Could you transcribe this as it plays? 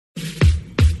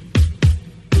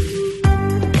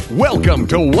Welcome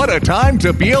to What a Time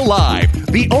to Be Alive,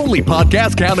 the only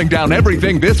podcast counting down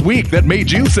everything this week that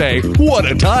made you say, what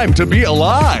a time to be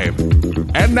alive.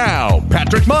 And now,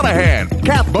 Patrick Monahan,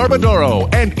 Kath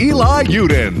Barbadoro, and Eli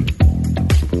Uden.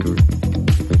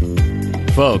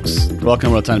 Folks,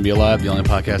 welcome to What a Time to Be Alive, the only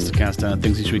podcast that counts down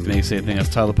things each week that make you say anything. That's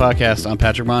the title of the podcast. I'm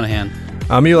Patrick Monahan.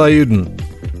 I'm Eli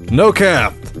Uden. No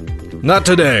Kath. Not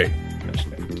today.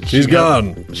 She's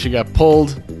gone. She got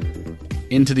pulled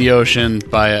into the ocean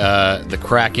by the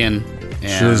Kraken,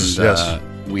 and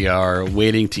we are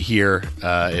waiting to hear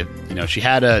if she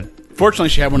had fortunately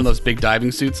she had one of those big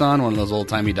diving suits on, one of those old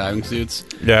timey diving suits.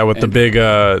 Yeah, with the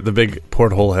big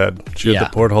porthole head. She had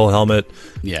the porthole helmet.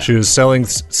 Yeah. She was selling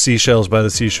seashells by the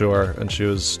seashore, and she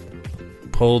was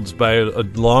pulled by a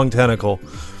long tentacle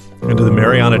into the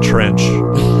Mariana Trench.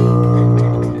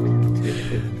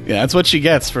 Yeah, that's what she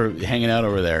gets for hanging out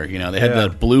over there. You know, they had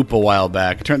that bloop a while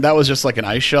back. That was just like an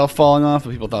ice shelf falling off.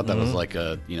 People thought that was like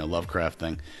a Lovecraft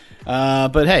thing.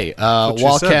 But hey,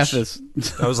 while Kath is,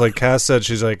 I was like, Kath said,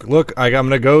 she's like, look, I'm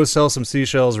gonna go sell some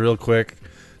seashells real quick.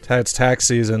 It's tax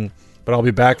season, but I'll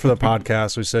be back for the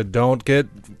podcast. We said, don't get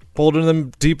pulled into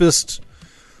the deepest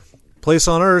place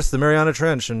on Earth, the Mariana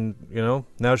Trench, and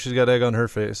now she's got egg on her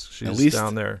face. She's at least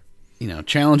down there.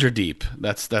 Challenger deep.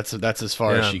 That's as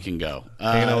far as she can go.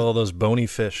 Hanging out with all those bony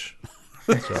fish.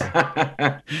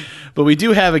 But we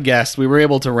do have a guest. We were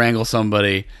able to wrangle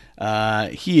somebody.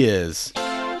 He is...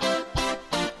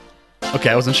 Okay,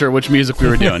 I wasn't sure which music we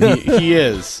were doing. He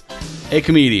is a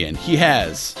comedian. He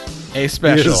has a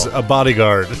special. He is a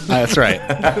bodyguard. That's right.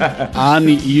 On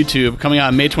YouTube, coming out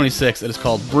on May 26th. It is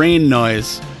called Brain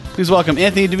Noise. Please welcome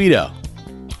Anthony DeVito.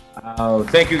 Oh,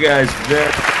 thank you guys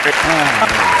very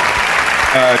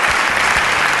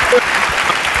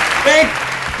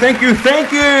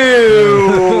Thank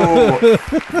you.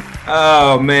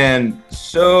 Oh man,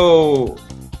 so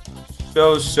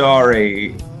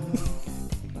sorry.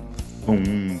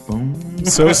 Boom, boom.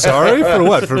 So sorry for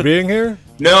what? For being here?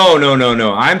 No.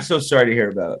 I'm so sorry to hear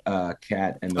about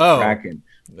Kat and the Kraken.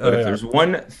 But if there's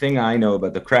one thing I know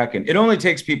about the Kraken, it only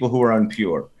takes people who are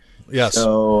unpure. Yes.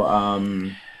 So,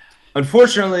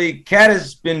 unfortunately, Kat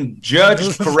has been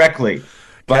judged correctly.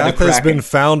 Kath has been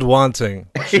found wanting.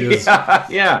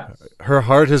 Yeah. Her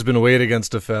heart has been weighed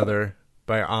against a feather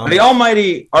by the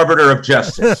almighty arbiter of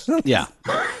justice. Yeah.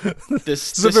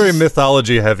 This is a very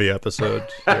mythology-heavy episode.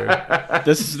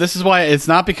 This is why it's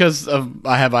not because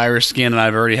I have Irish skin and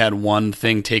I've already had one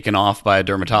thing taken off by a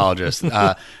dermatologist.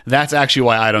 That's actually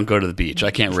why I don't go to the beach.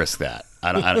 I can't risk that.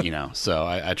 I don't. So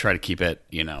I try to keep it.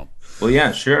 Well,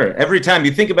 yeah, sure. Every time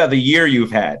you think about the year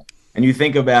you've had, and you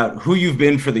think about who you've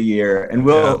been for the year, and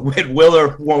will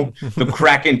or won't the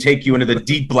Kraken take you into the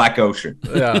deep black ocean?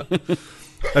 Yeah.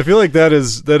 I feel like that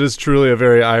is truly a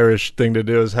very Irish thing to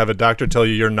do, is have a doctor tell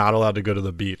you you're not allowed to go to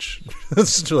the beach.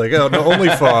 It's just like, no, only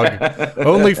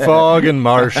fog and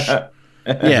marsh.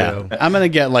 Yeah, I'm gonna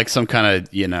get like some kind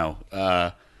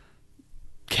of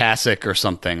cassock or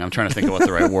something. I'm trying to think of what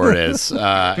the right word is.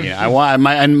 I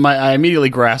immediately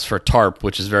grasp for tarp,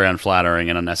 which is very unflattering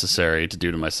and unnecessary to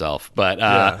do to myself. But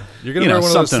you're gonna wear one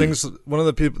of those things. One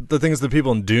of the things that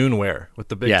people in Dune wear with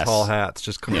the big tall hats,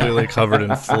 just completely covered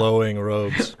in flowing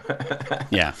robes.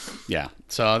 Yeah.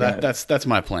 So that's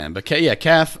my plan. But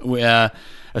Kath,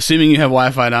 assuming you have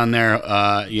Wi-Fi down there,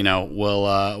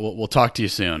 we'll talk to you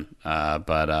soon.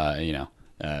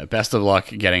 Best of luck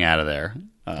getting out of there.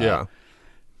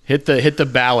 Hit the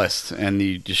ballast, and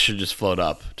you should just float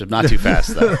up. Not too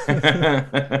fast, though.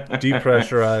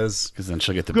 Depressurize, because then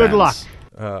she'll get the good bounce.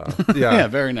 luck. Yeah,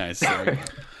 very nice.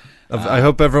 I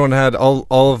hope everyone had I hope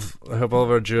all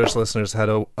of our Jewish listeners had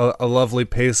a lovely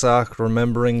Pesach,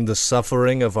 remembering the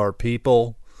suffering of our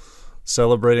people,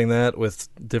 celebrating that with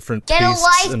different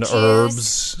pastes and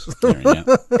herbs.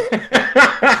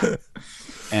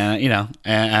 And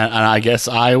I guess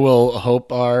I will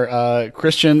hope our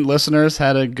Christian listeners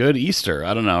had a good Easter.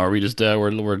 I don't know. Are we just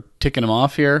we're ticking them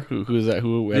off here? Who's that?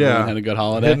 Everyone had a good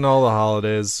holiday. Hitting all the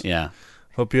holidays. Yeah.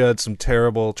 Hope you had some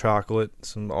terrible chocolate,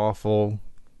 some awful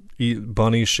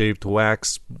bunny-shaped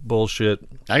wax bullshit.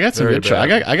 I got some good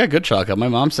chocolate. I got good chocolate. My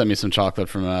mom sent me some chocolate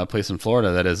from a place in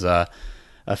Florida that is a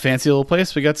fancy little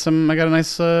place. I got a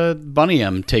nice bunny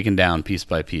M taken down piece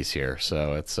by piece here.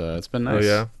 So it's been nice. Oh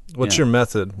yeah. What's your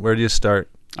method? Where do you start?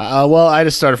 Well, I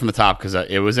just started from the top because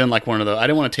it was in like one of those. I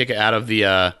didn't want to take it out of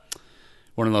the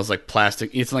one of those like plastic.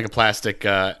 It's like a plastic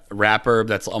wrapper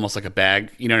that's almost like a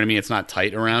bag. You know what I mean? It's not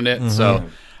tight around it. Mm-hmm. So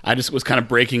I just was kind of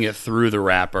breaking it through the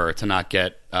wrapper to not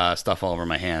get stuff all over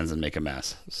my hands and make a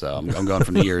mess. So I'm going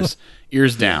from the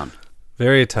ears down.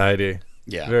 Very tidy.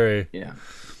 Yeah. Very. Yeah.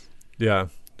 Yeah.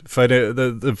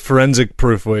 the forensic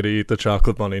proof way to eat the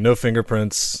chocolate bunny. No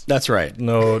fingerprints. That's right.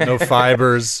 No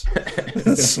fibers.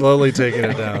 Slowly taking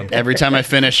it down. Every time I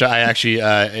finish, I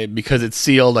actually, because it's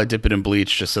sealed, I dip it in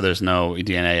bleach just so there's no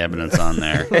DNA evidence on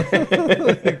there.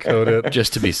 Coat it.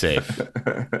 Just to be safe.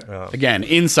 Again,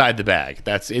 inside the bag.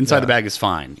 The bag is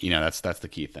fine. That's the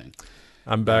key thing.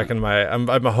 I'm back in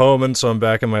I'm home, and so I'm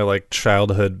back in my like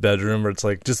childhood bedroom where it's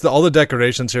like just all the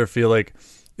decorations here feel like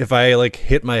if I like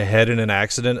hit my head in an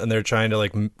accident and they're trying to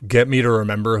like get me to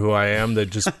remember who I am, they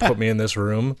just put me in this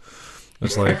room.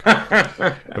 It's like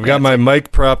I've got my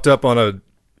mic propped up on a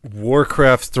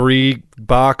Warcraft 3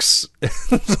 box,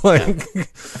 like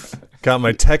got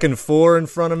my Tekken 4 in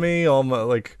front of me, all my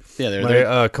like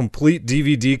my complete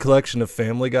DVD collection of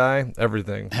Family Guy,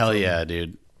 everything. Hell yeah,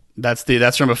 dude.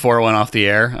 That's from before it went off the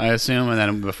air, I assume, and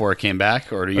then before it came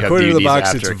back, or do you according have DVDs to the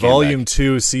box? after It's Volume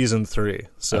 2, Season 3.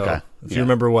 So okay. if you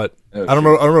remember what I don't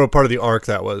remember what part of the arc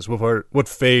that was, what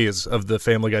phase of the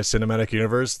Family Guy cinematic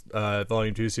universe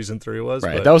Volume 2, Season 3 was.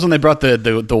 Right, but that was when they brought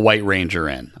the White Ranger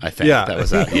in. I think that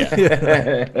was that.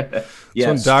 Yeah, Yes.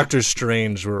 When Doctor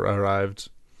Strange arrived.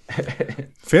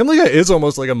 Family Guy is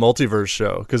almost like a multiverse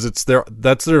show because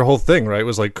that's their whole thing, right? It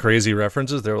was like crazy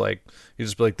references. They're like, you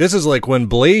just be like, this is like when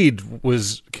Blade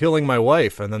was killing my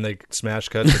wife, and then they smash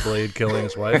cut to Blade killing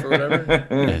his wife or whatever.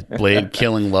 Yeah, Blade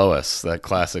killing Lois, that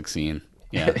classic scene.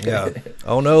 Yeah.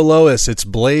 Oh no, Lois, it's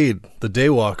Blade, the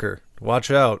Daywalker.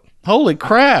 Watch out. Holy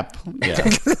crap. Yeah.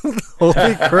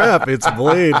 Holy crap, it's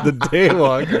Blade, the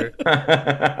Daywalker.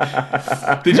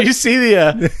 Did you see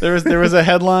there was a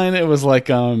headline? It was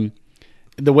like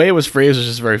the way it was phrased was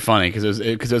just very funny because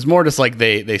it was more just like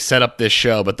they set up this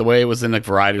show, but the way it was in like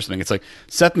Variety or something, it's like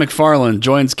Seth MacFarlane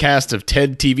joins cast of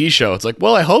Ted TV show. It's like,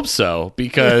 well, I hope so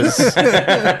because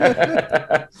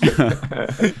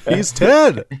he's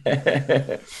Ted.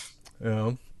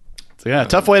 Yeah. So yeah,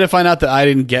 tough way to find out that I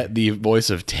didn't get the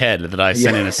voice of Ted that I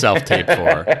sent in a self-tape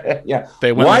for. Yeah.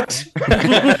 They went what?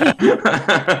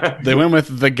 They went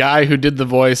with the guy who did the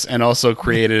voice and also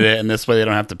created it, and this way they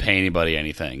don't have to pay anybody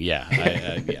anything.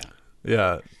 Yeah.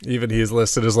 Yeah. Even he's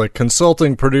listed as like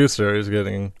consulting producer. He's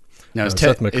getting. Now is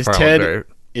Seth MacFarlane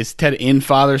is Ted in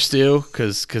Father Stu?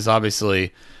 Because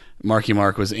obviously Marky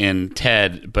Mark was in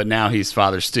Ted, but now he's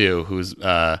Father Stu, who's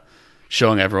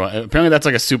showing everyone. Apparently, that's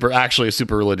like a super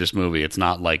religious movie. It's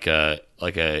not like a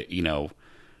What's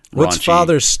raunchy.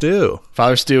 Father Stu?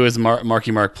 Father Stu is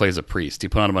Marky Mark plays a priest. He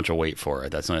put on a bunch of weight for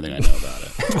it. That's the only thing I know about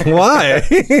it. Why?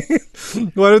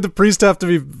 Why did the priest have to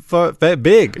be that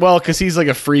big? Well, because he's like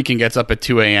a freak and gets up at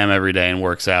 2 a.m. every day and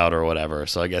works out or whatever.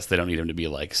 So I guess they don't need him to be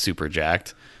like super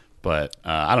jacked. But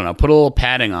I don't know. Put a little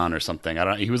padding on or something. I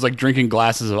don't. He was like drinking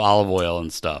glasses of olive oil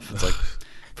and stuff. It's like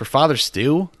for Father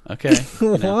Stu. Okay.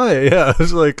 Why? Yeah,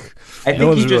 it's like I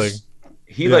think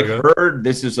he heard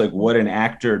this is like what an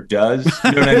actor does.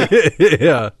 You know what I mean?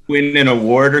 Yeah. Win an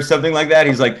award or something like that.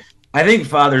 He's like, I think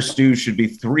Father Stu should be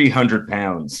 300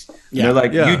 pounds. Yeah. They're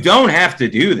like, you don't have to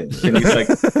do this. And he's like,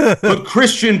 but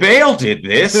Christian Bale did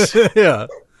this. Yeah.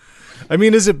 I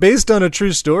mean, is it based on a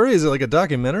true story? Is it like a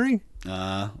documentary?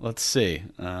 Let's see.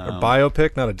 A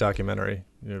biopic, not a documentary.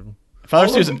 Yeah. Father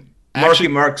Stu's Marky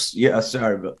Mark's. Yeah,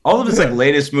 sorry, but all of his like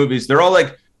latest movies, they're all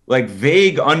like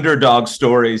vague underdog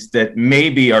stories that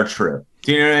maybe are true.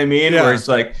 Do you know what I mean? Yeah. Where it's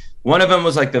like one of them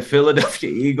was like the Philadelphia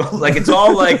Eagles. Like it's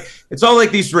all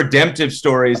like these redemptive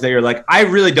stories that you're like, I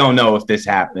really don't know if this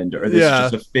happened or this is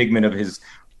just a figment of his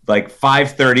like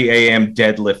 5:30 a.m.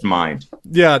 deadlift mind.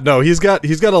 Yeah, no, he's got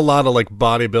a lot of like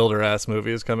bodybuilder ass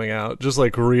movies coming out. Just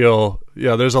like real.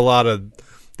 Yeah, there's a lot of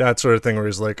that sort of thing where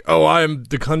he's like, "Oh,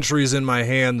 the country's in my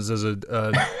hands." As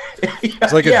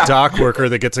it's like a dock worker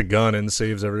that gets a gun and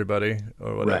saves everybody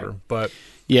or whatever. Right. But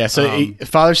yeah, so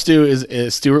Father Stu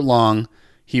is Stuart Long.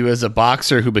 He was a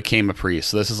boxer who became a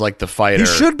priest. So this is like the fighter. He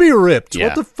should be ripped. Yeah.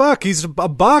 What the fuck? He's a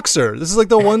boxer. This is like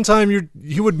the one time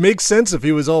he would make sense if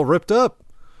he was all ripped up.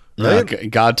 Right?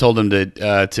 God told him to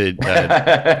drop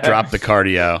the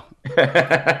cardio.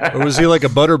 Or was he like a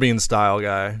Butterbean style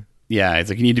guy? Yeah, it's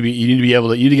like you need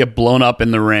to get blown up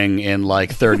in the ring in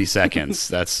like 30 seconds.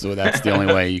 That's the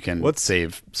only way you can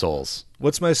save souls.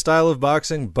 What's my style of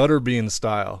boxing? Butterbean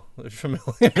style. Are you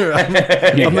familiar?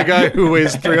 I'm the guy who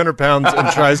weighs 300 pounds and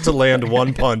tries to land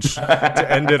one punch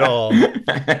to end it all.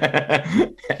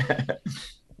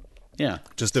 Yeah,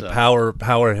 just a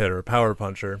power hitter, power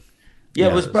puncher.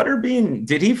 Yeah, was Butterbean?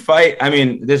 Did he fight? I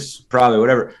mean, this is probably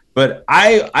whatever, but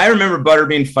I remember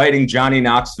Butterbean fighting Johnny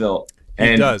Knoxville.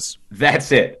 And he does.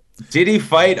 That's it. Did he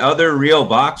fight other real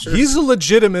boxers? He's a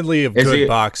legitimately good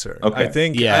boxer. Okay. I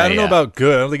think. Yeah, I don't know about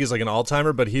good. I don't think he's like an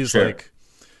all-timer, but he's like,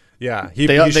 Yeah, he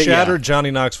shattered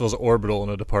Johnny Knoxville's orbital in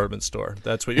a department store.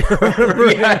 That's what you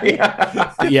remember.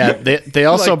 Yeah, they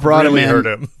also brought him in. Hurt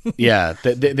him. Yeah,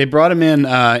 they brought him in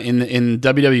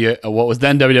WWE, what was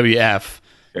then WWF.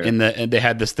 Sure. And they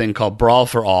had this thing called Brawl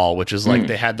for All, which is like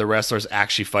they had the wrestlers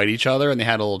actually fight each other, and they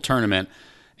had a little tournament.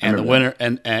 And the winner,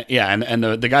 and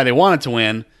the guy they wanted to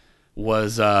win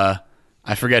was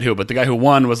I forget who, but the guy who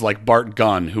won was like Bart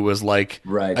Gunn, who was like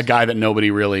a guy that nobody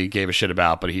really gave a shit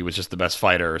about, but he was just the best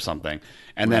fighter or something.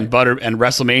 And then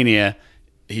WrestleMania,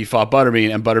 he fought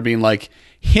Butterbean, and Butterbean like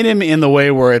hit him in the way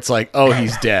where it's like, oh,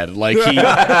 he's dead. Like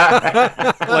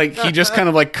he just kind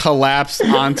of like collapsed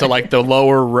onto like the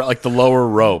lower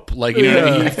rope. Like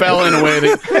he fell in a way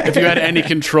that if you had any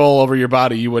control over your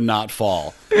body, you would not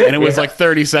fall. And it was like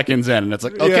 30 seconds in, and it's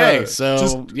like, okay,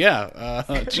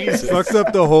 Jesus. Fucked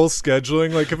up the whole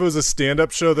scheduling. Like if it was a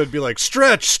stand-up show, they'd be like,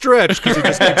 stretch, because he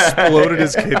just exploded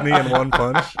his kidney in one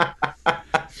punch.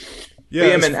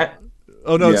 Yeah.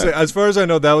 Oh no! Yeah. As far as I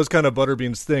know, that was kind of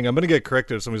Butterbean's thing. I'm gonna get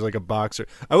corrected if somebody's like a boxer.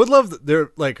 I would love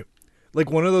they're like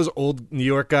one of those old New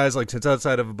York guys like sits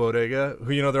outside of a bodega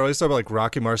who they're always talking about like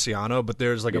Rocky Marciano, but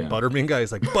there's like a Butterbean guy.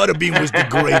 He's like Butterbean was the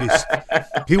greatest.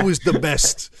 He was the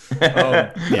best.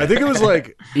 I think it was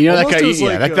like that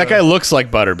guy. That guy looks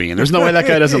like Butterbean. There's no way that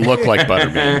guy doesn't look like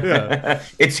Butterbean. Yeah.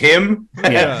 It's him.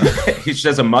 Yeah, he just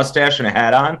has a mustache and a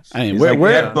hat on. I mean,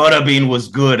 where that Butterbean was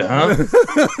good, huh?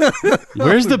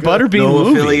 Where's the Butterbean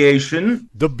movie? Affiliation.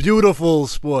 The beautiful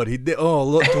sport. He did. Oh,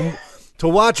 look to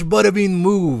watch Butterbean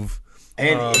move.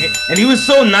 And he was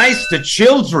so nice to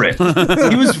children.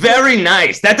 He was very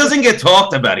nice. That doesn't get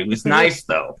talked about. He was nice,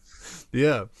 though.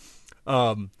 Yeah.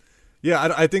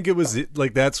 I think it was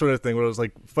like that sort of thing where it was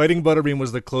like fighting Butterbean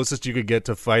was the closest you could get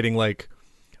to fighting like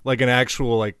an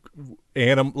actual like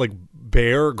animal, like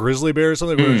bear, grizzly bear or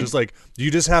something, where it's just like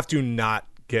you just have to not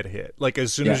get hit. Like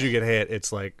as soon as you get hit,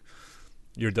 it's like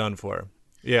you're done for.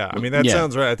 Yeah, I mean that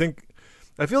sounds right.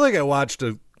 I feel like I watched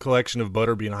a collection of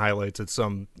Butterbean highlights at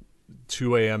some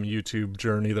 2 a.m. YouTube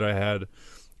journey that I had,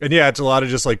 and it's a lot of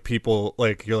just like people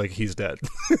like you're like he's dead.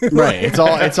 Right.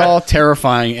 It's all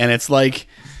terrifying, and it's like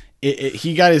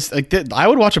he got his like. I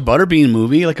would watch a Butterbean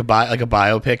movie like a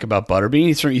biopic about Butterbean.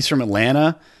 He's from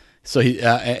Atlanta, so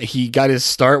he got his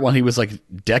start when he was like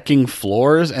decking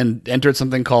floors and entered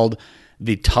something called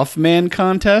the Tough Man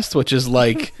Contest, which is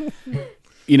like.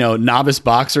 Novice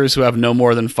boxers who have no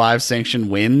more than 5 sanctioned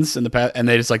wins in the past, and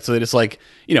it's like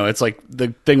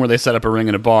the thing where they set up a ring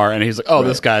in a bar, and he's like, oh,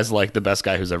 this guy's like the best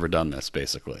guy who's ever done this,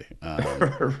 basically.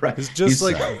 Right. It's just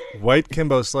white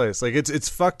Kimbo Slice. Like it's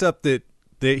fucked up that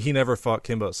he never fought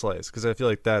Kimbo Slice, because I feel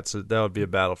like that would be a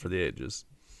battle for the ages.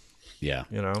 Yeah.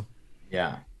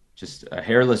 Yeah. Just a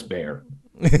hairless bear.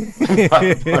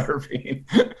 Butterbean.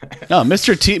 No,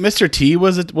 Mr. T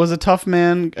was a tough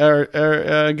man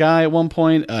guy at one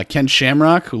point. Ken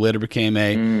Shamrock, who later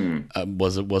became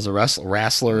was a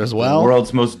wrestler as well. The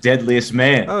world's most deadliest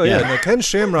man. Oh yeah, no, Ken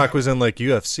Shamrock was in like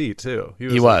UFC too.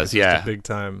 He was a big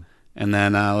time. And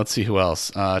then let's see who else.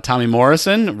 Tommy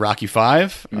Morrison, Rocky V,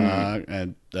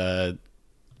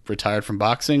 retired from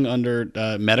boxing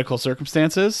under medical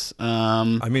circumstances.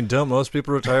 I mean, don't most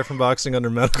people retire from boxing under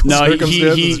medical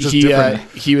circumstances?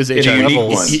 He was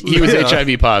HIV. He was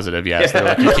HIV positive. Yes, they're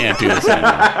like, you can't do this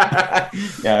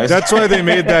anymore. That's why they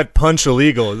made that punch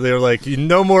illegal. They're like,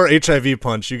 no more HIV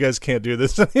punch. You guys can't do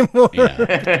this anymore.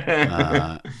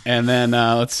 Yeah. And then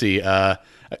let's see.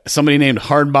 Somebody named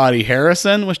Hardbody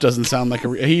Harrison, which doesn't sound like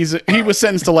he was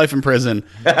sentenced to life in prison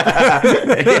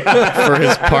for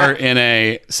his part in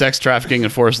a sex trafficking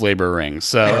and forced labor ring.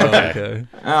 So okay.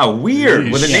 Oh,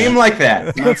 weird with a name like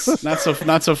that. Not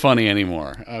so funny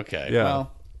anymore. Okay. Yeah.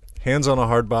 Well, hands on a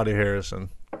Hardbody Harrison.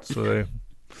 So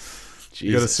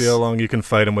you got to see how long you can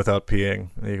fight him without peeing,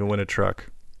 and you can win a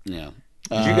truck. Yeah.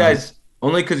 Did you guys?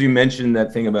 Only because you mentioned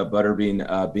that thing about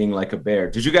Butterbean being like a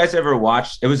bear. Did you guys ever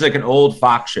watch? It was like an old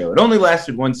Fox show. It only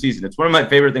lasted 1 season. It's one of my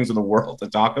favorite things in the world to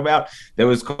talk about. That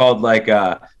was called like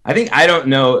I don't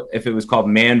know if it was called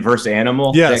Man vs.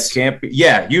 Animal. Yes. That can't be.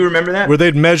 Yeah, you remember that? Where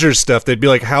they'd measure stuff. They'd be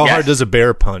like, how hard does a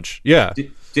bear punch? Yeah.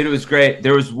 Dude, it was great.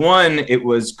 There was one. It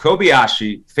was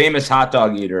Kobayashi, famous hot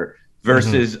dog eater,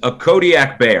 versus a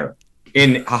Kodiak bear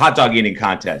in a hot dog eating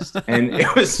contest, and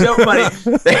it was so funny.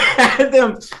 They had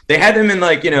them in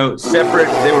like separate.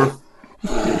 They were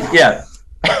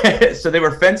so they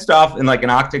were fenced off in like an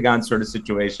octagon sort of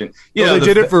situation. They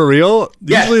did it for real.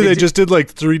 Yeah, Usually they just did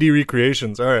like 3D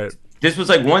recreations. All right. This was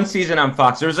like 1 season on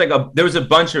Fox. There was a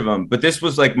bunch of them, but this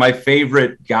was like my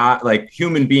favorite guy, like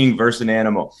human being versus an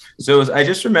animal. So I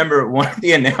just remember one of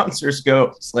the announcers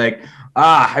goes like,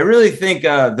 I really think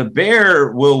the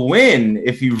bear will win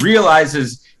if he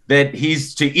realizes that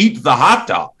he's to eat the hot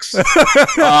dogs.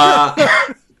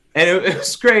 And it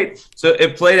was great. So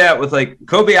it played out with like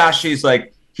Kobayashi's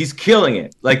like, he's killing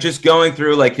it. Like just going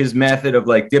through like his method of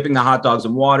like dipping the hot dogs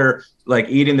in water, like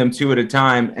eating them 2 at a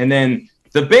time. And then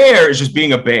the bear is just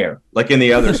being a bear, like in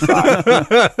the other spot.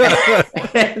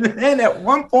 And then at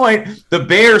one point, the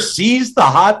bear sees the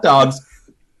hot dogs,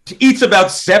 eats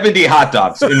about 70 hot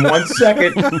dogs in 1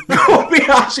 second.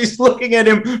 Kobayashi's looking at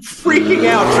him, freaking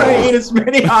out, trying to eat as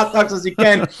many hot dogs as he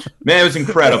can. Man, it was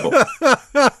incredible.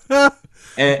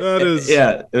 And,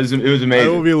 it was amazing. I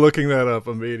will be looking that up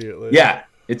immediately. Yeah,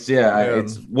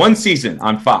 it's one season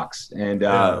on Fox and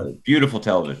beautiful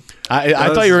television.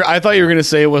 I thought you were going to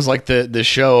say it was like the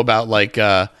show about like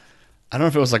I don't know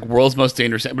if it was like World's Most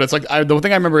Dangerous, but it's like the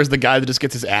thing I remember is the guy that just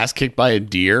gets his ass kicked by a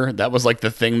deer. That was like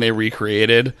the thing they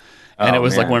recreated. And it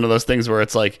was like one of those things where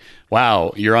it's like,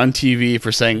 wow, you're on TV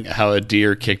for saying how a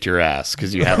deer kicked your ass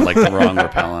because you had like the wrong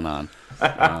repellent on.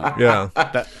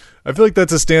 I feel like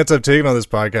that's a stance I've taken on this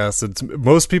podcast.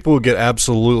 Most people get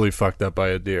absolutely fucked up by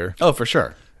a deer. Oh, for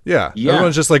sure. Yeah.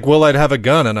 Everyone's just like, well, I'd have a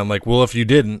gun. And I'm like, well, if you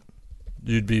didn't,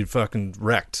 you'd be fucking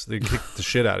wrecked. They'd kick the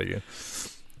shit out of you.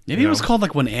 Maybe it was called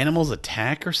like When Animals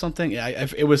Attack or something.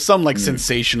 It was some like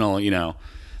sensational,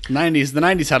 90s. The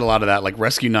 90s had a lot of that, like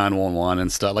Rescue 911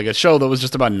 and stuff. Like a show that was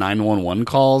just about 911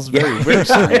 calls. Very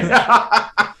strange.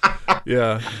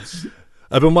 Yeah.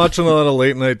 I've been watching a lot of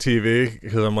late night TV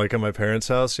because I'm like at my parents'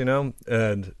 house,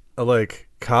 and like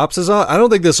Cops is on. I don't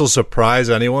think this will surprise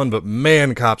anyone, but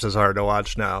man, Cops is hard to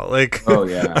watch now. Like, oh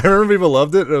yeah, I remember people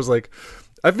loved it. And I was like,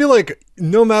 I feel like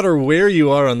no matter where you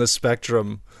are on the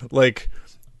spectrum, like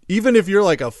even if you're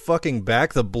like a fucking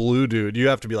back the blue dude, you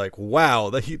have to be like,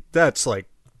 wow, that's like.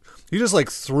 You just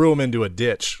like threw him into a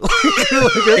ditch. Like,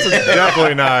 this is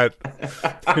definitely not.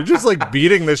 You're just like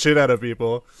beating the shit out of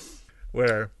people.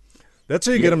 Where that's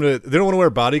how you get them to. They don't want to wear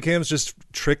body cams. Just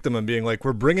trick them and being like,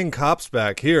 "We're bringing cops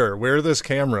back. Here, wear this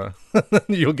camera.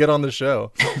 You'll get on the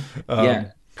show."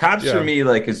 Cops for me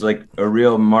like is like a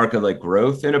real mark of like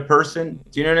growth in a person.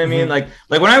 Do you know what I mean? Like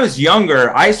when I was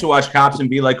younger, I used to watch Cops and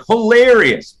be like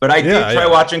hilarious, but I did try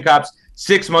watching Cops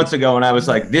 6 months ago, and I was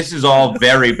like, this is all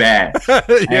very bad.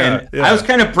 I was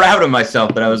kind of proud of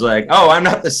myself, but I was like, oh, I'm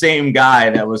not the same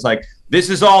guy that was like, this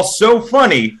is all so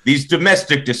funny, these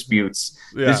domestic disputes.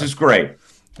 This is great.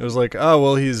 It was like, oh,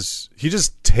 well, he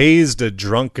just tased a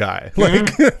drunk guy.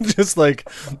 Like, just like,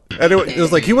 and it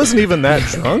was like, he wasn't even that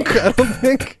drunk, I don't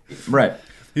think. Right.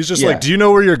 He's just like, do you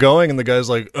know where you're going? And the guy's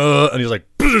like, and he's like,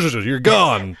 you're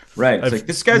gone. Right. It's like,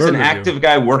 this guy's an active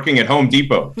guy working at Home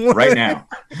Depot right now.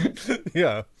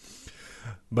 Yeah.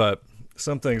 But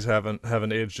some things haven't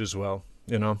aged as well,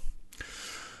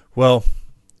 Well,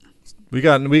 we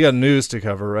got news to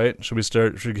cover, right? Should we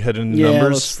head into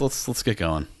numbers? Let's get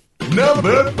going.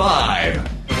 Number 5.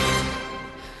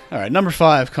 All right, number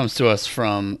 5 comes to us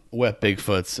from Wet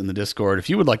Bigfoots in the Discord. If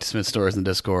you would like to submit stories in the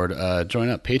Discord, join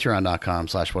up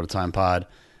patreon.com/whatatimepod.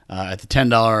 At the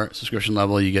 $10 subscription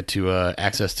level, you get to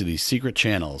access to the secret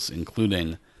channels,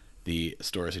 including the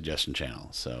story suggestion channel.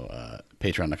 So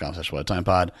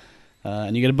patreon.com/whatatimepod.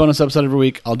 And you get a bonus episode every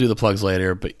week. I'll do the plugs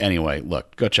later. But anyway,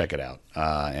 look, go check it out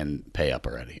and pay up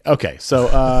already. Okay,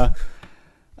 so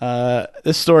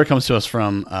this story comes to us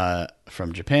from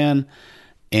Japan.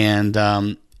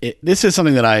 And this is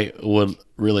something that I would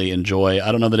really enjoy.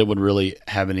 I don't know that it would really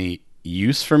have any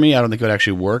use for me. I don't think it would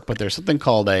actually work, but there's something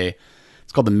called it's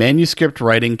called the Manuscript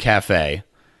Writing Cafe.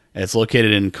 It's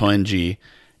located in Koenji,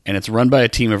 and it's run by a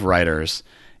team of writers.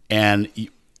 And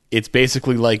it's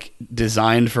basically like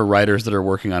designed for writers that are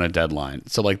working on a deadline.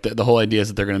 So like the whole idea is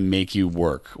that they're going to make you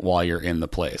work while you're in the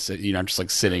place. You're not just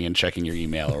like sitting and checking your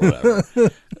email or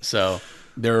whatever. So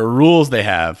there are rules they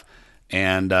have.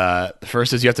 And the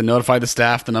first is you have to notify the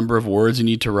staff the number of words you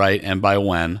need to write and by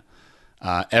when.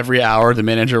 Every hour, the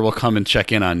manager will come and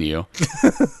check in on you.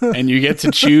 And you get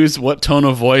to choose what tone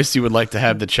of voice you would like to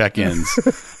have the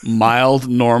check-ins. Mild,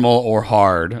 normal, or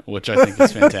hard, which I think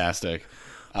is fantastic.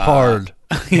 Hard.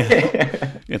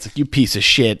 It's like, you piece of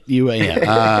shit. And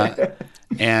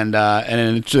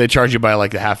then they charge you by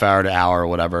like the half hour to hour or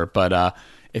whatever. But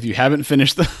if you haven't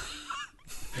finished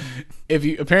If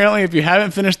you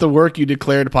haven't finished the work you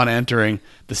declared upon entering,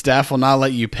 the staff will not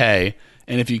let you pay,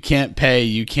 and if you can't pay,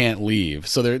 you can't leave.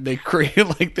 So they create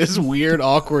like this weird,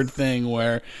 awkward thing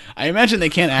where I imagine they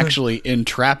can't actually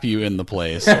entrap you in the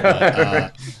place.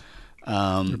 But,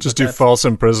 just do false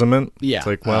imprisonment. Yeah, it's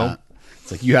like, well,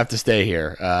 it's like you have to stay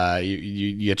here.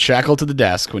 You get shackled to the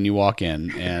desk when you walk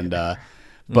in, and as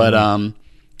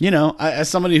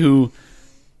somebody who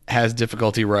has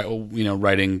difficulty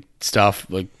writing stuff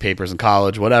like papers in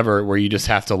college, whatever, where you just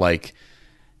have to like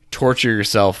torture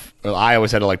yourself. I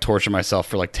always had to like torture myself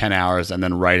for like 10 hours and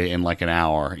then write it in like an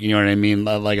hour. You know what I mean?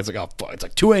 Like it's like, oh, it's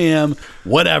like 2 a.m.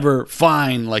 whatever,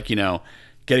 fine. Like, you know,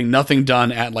 getting nothing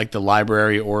done at like the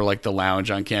library or like the lounge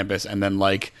on campus, and then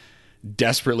like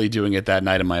desperately doing it that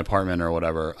night in my apartment or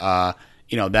whatever.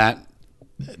 You know, that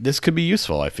this could be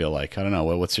useful. I feel like, I don't know.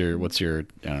 What's your I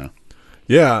don't know.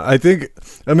 Yeah, I'm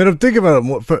thinking about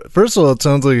it. First of all, it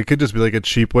sounds like it could just be like a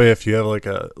cheap way if you have like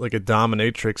a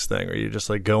dominatrix thing, or you just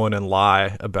like go in and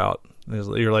lie about.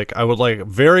 You're like, I would like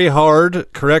very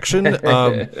hard correction,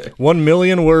 1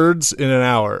 million words in an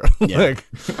hour. Yeah. Like,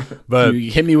 but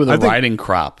you hit me with a writing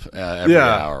crop every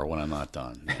hour when I'm not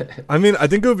done. I mean, I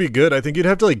think it would be good. I think you'd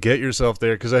have to like get yourself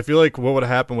there, because I feel like what would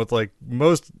happen with like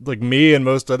most, like me and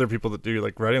most other people that do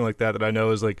like writing like that I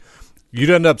know is like, you'd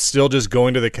end up still just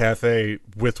going to the cafe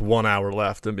with 1 hour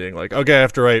left and being like, okay, I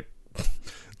have to write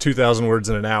 2,000 words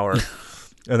in an hour.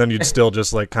 And then you'd still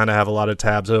just like kind of have a lot of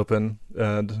tabs open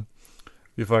and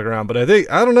you fuck around. But I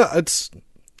don't know, it's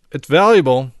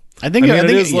valuable. I think it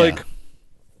is like,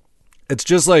 it's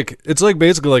just like, it's like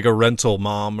basically like a rental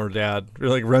mom or dad or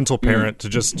like rental parent to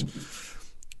just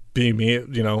be me,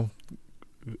 you know,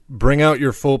 bring out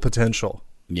your full potential.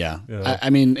 Yeah. You know? I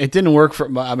mean, it didn't work for,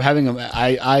 I'm having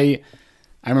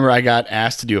I remember I got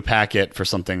asked to do a packet for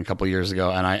something a couple years ago,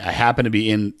 and I happened to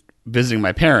be in visiting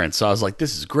my parents. So I was like,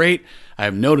 this is great. I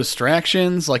have no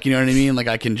distractions. Like, you know what I mean? Like,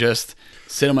 I can just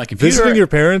sit on my computer. Visiting your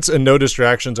parents and no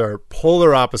distractions are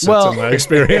polar opposites in my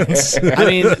experience. I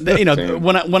mean, you know,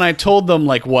 when I told them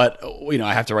like what, you know,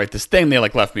 I have to write this thing, they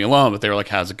like left me alone, but they were like,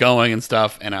 how's it going and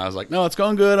stuff. And I was like, no, it's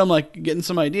going good. I'm like getting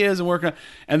some ideas and working on.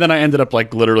 And then I ended up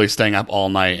like literally staying up all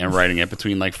night and writing it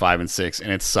between like 5 and 6,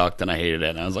 and it sucked and I hated it.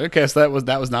 And I was like, okay, so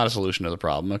that was not a solution to the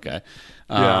problem. Okay.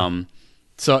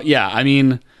 So yeah, I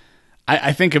mean,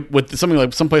 I think with something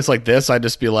like someplace like this, I'd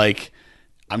just be like,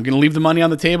 I'm going to leave the money on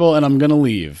the table and I'm going to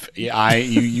leave.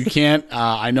 You can't,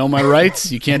 I know my rights.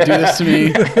 You can't do this to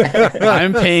me.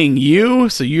 I'm paying you,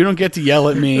 so you don't get to yell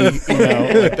at me. You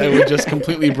know, like that would just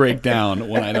completely break down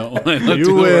when I don't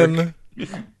you win.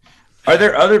 Are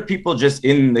there other people just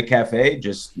in the cafe,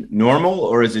 just normal,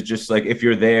 or is it just like if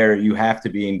you're there, you have to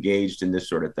be engaged in this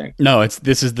sort of thing? No,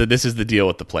 this is the deal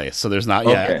with the place. So there's not.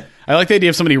 Yeah, okay. I like the idea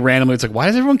of somebody randomly. It's like, why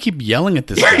does everyone keep yelling at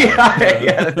this guy?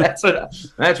 yeah, that's what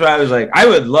I was like. I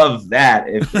would love that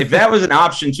if that was an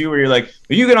option too, where you're like,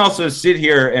 you can also sit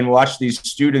here and watch these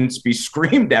students be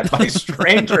screamed at by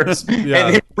strangers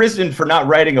and imprisoned for not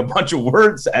writing a bunch of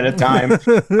words at a time.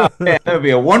 Man, that would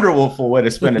be a wonderful way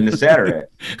to spend a Saturday.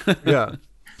 Yeah,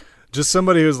 just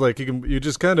somebody who's like,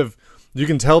 you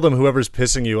can tell them whoever's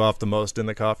pissing you off the most in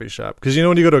the coffee shop, because you know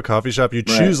when you go to a coffee shop, you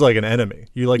choose like an enemy.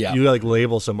 You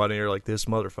label somebody. You're like, this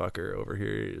motherfucker over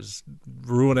here is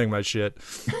ruining my shit,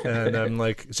 and I'm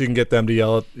like, so you can get them to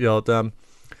yell at them.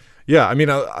 Yeah, I mean,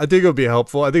 I think it would be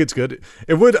helpful. I think it's good.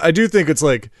 It would. I do think it's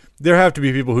like there have to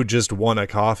be people who just want a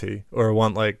coffee or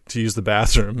want like to use the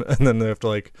bathroom, and then they have to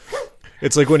like.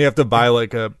 It's like when you have to buy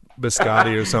like a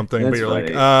biscotti or something, but you're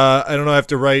funny. Like, I don't know, I have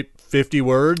to write 50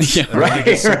 words. Yeah, and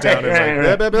you just sit down and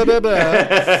like, bah, bah, bah,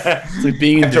 bah. It's like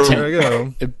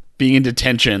being in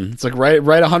detention. It's like write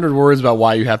 100 words about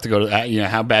why you have to go to, you know,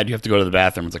 how bad you have to go to the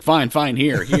bathroom. It's like, fine,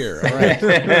 here, all right.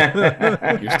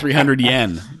 Here's 300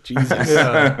 yen. Jesus.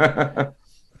 Yeah.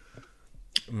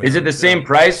 Is it the same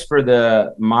price for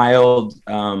the mild,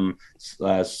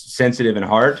 sensitive, and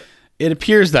hard? It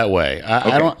appears that way.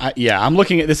 I'm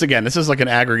looking at this again. This is like an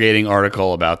aggregating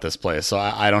article about this place, so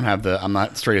I don't have I'm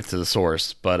not straight to the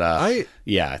source, but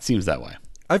it seems that way.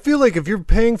 I feel like if you're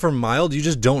paying for mild, you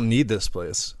just don't need this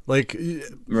place. Like,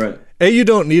 right? You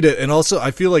don't need it, and also I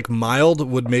feel like mild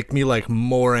would make me like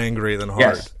more angry than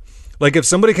hard. Yes. Like if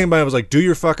somebody came by and was like, "Do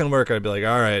your fucking work," I'd be like,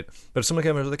 "All right." But if somebody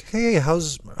came by and was like, "Hey,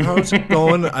 how's it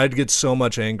going?" I'd get so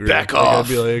much angry. Back off. I'd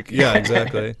be like, "Yeah,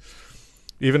 exactly."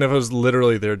 Even if it was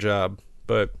literally their job.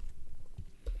 But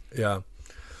yeah,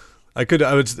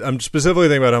 I'm specifically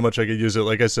thinking about how much I could use it.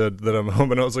 Like I said, that I'm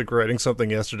home and I was like writing something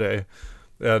yesterday,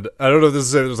 and I don't know if this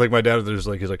is it. It was like my dad was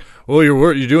like, he's like, well,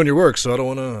 you're doing your work, so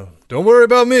don't worry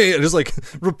about me. And just like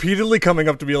repeatedly coming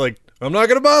up to me like, I'm not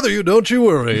going to bother you. Don't you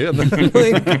worry. And then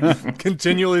like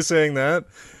continually saying that.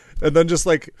 And then just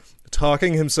like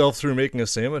talking himself through making a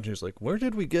sandwich. He's like, where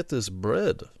did we get this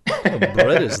bread? What kind of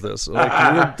bread is this?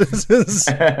 Like,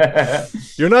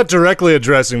 you're not directly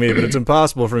addressing me, but it's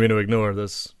impossible for me to ignore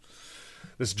this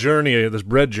journey, this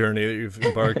bread journey that you've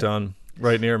embarked on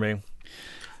right near me.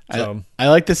 So. I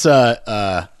like this.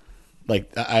 I went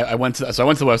to the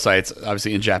website. It's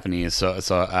obviously in Japanese, so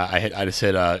I just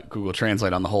hit Google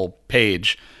Translate on the whole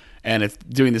page, and it's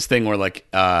doing this thing where like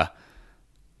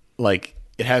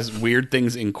it has weird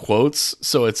things in quotes,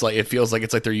 so it's like it feels like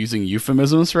it's like they're using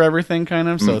euphemisms for everything, kind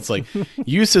of. So it's like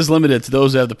use is limited to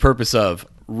those who have the purpose of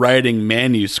writing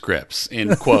manuscripts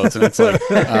in quotes, and it's like,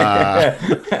 what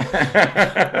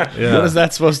is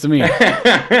that supposed to mean?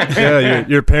 Yeah,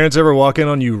 your parents ever walk in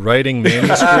on you writing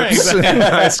manuscripts in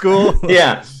high school?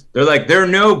 Yeah, they're like, there are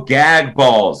no gag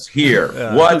balls here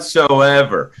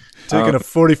whatsoever. Taking a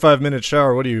 45-minute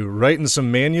shower. What are you writing?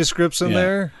 Some manuscripts in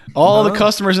there? All the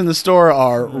customers in the store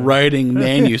are writing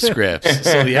manuscripts,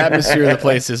 so the atmosphere of the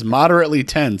place is moderately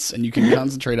tense, and you can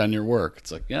concentrate on your work.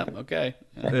 It's like, yeah, okay,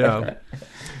 yeah.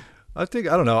 I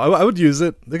don't know. I would use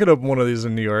it. They could open one of these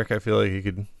in New York. I feel like you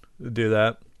could do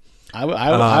that.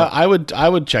 I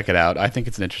would check it out. I think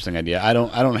it's an interesting idea. I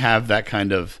don't have that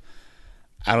kind of.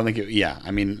 I don't think it. Yeah,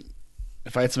 I mean,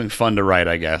 if I had something fun to write,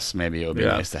 I guess maybe it would be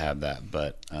nice to have that.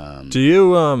 But do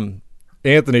you,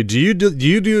 Anthony? Do you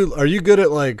do? Are you good at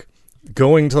like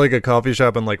going to like a coffee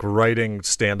shop and like writing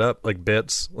stand up like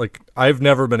bits? Like I've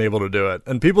never been able to do it,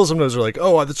 and people sometimes are like,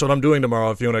 "Oh, that's what I'm doing tomorrow.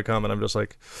 If you want to come," and I'm just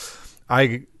like,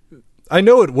 I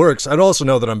know it works. I'd also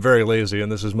know that I'm very lazy,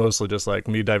 and this is mostly just like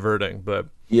me diverting. But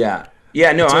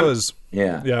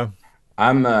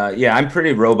I'm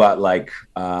pretty robot-like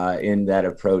in that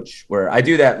approach. Where I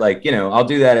do that, like I'll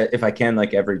do that if I can,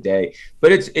 like every day.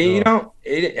 But it's I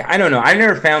don't know. I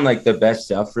never found like the best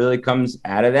stuff really comes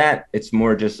out of that. It's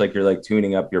more just like you're like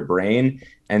tuning up your brain,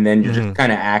 and then you're just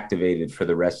kind of activated for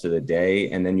the rest of the day,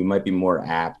 and then you might be more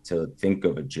apt to think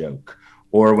of a joke.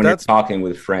 Or when you're talking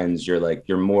with friends,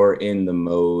 you're more in the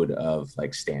mode of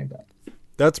like stand up.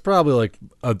 That's probably like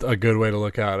a good way to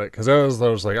look at it, because I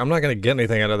was like, I'm not going to get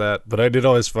anything out of that, but I did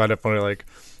always find it funny. Like,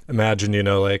 imagine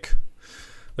like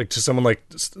just someone like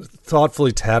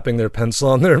thoughtfully tapping their pencil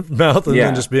on their mouth and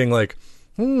then just being like,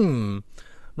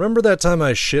 remember that time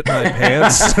I shit my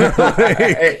pants?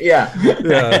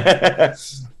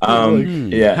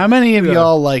 How many of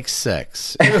y'all like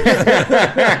sex? Try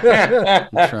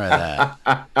that.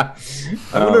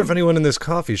 I wonder if anyone in this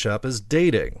coffee shop is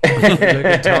dating. I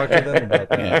could talk to them about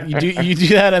that. You do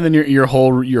that, and then your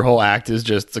whole act is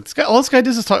just like, all this guy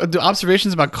does is do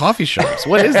observations about coffee shops.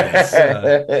 What is this?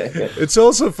 It's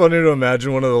also funny to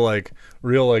imagine one of the like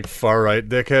real like far right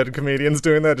dickhead comedians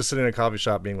doing that, just sitting in a coffee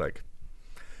shop being like,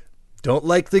 don't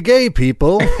like the gay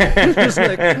people. Just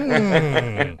like,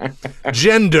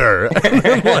 gender.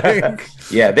 Like,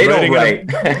 they don't write.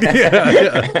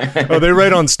 Oh, they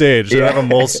write on stage. They have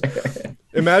a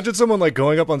Imagine someone like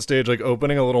going up on stage, like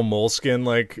opening a little moleskin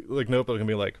like notebook and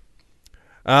be like,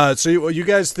 so you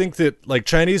guys think that like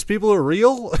Chinese people are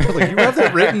real? Like you have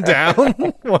that written down?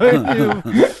 What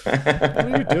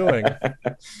are you doing?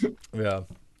 Yeah.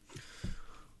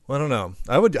 Well, I don't know.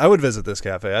 I would visit this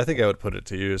cafe. I think I would put it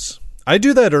to use. I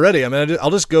do that already. I mean, I'll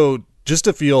just go just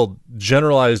to feel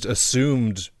generalized,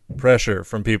 assumed pressure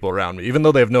from people around me, even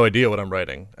though they have no idea what I'm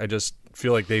writing. I just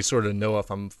feel like they sort of know if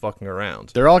I'm fucking around.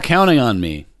 They're all counting on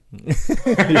me.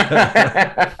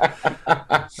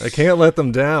 I can't let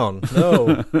them down.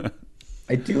 No.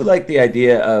 I do like the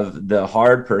idea of the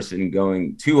hard person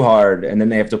going too hard, and then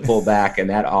they have to pull back, and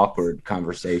that awkward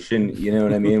conversation. You know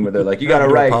what I mean? Where they're like, "You got to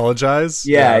write." Apologize.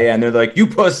 Yeah, and they're like, "You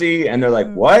pussy," and they're like,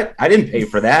 "What? I didn't pay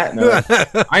for that." And they're like,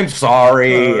 "I'm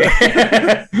sorry."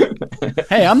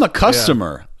 Hey, I'm the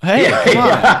customer. Hey, come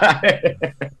on.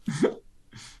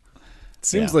 It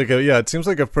seems like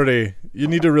a pretty. You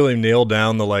need to really nail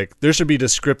down the like. There should be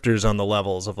descriptors on the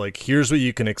levels of like, here's what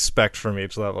you can expect from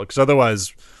each level, because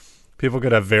otherwise, people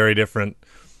could have very different.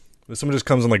 If someone just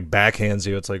comes and like backhands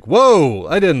you, it's like, whoa!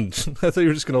 I thought you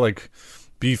were just gonna like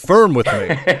be firm with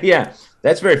me. Yeah,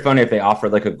 that's very funny if they offer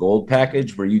like a gold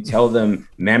package where you tell them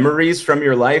memories from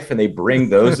your life and they bring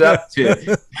those up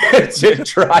to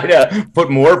try to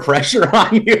put more pressure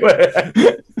on you.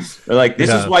 They're like, this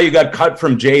is why you got cut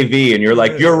from JV, and you're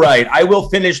like, you're right. I will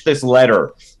finish this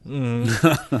letter.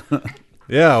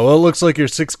 Yeah, well, it looks like your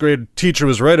 6th grade teacher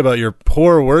was right about your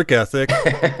poor work ethic,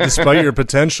 despite your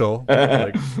potential.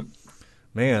 Like,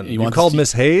 man, you called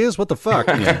Miss Hayes? What the fuck?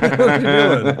 What are you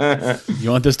doing?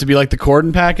 You want this to be like the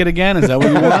Corden packet again? Is that what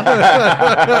you want?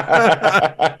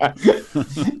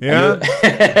 Yeah.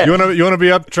 You want to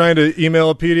be up trying to email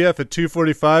a PDF at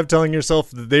 2:45, telling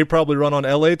yourself that they probably run on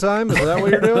LA time? Is that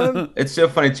what you're doing? It's so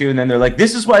funny too. And then they're like,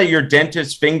 "This is why your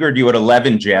dentist fingered you at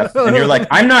 11, Jeff." And you're like,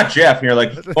 "I'm not Jeff." And you're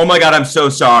like, "Oh my god, I'm so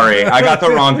sorry. I got the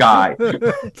wrong guy."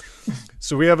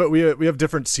 So we have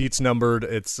different seats numbered.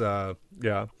 It's That's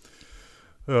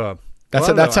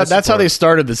how they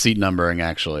started the seat numbering.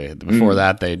 Actually, before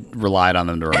that, they relied on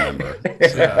them to remember.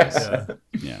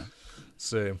 Yeah.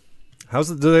 See,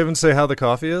 do they even say how the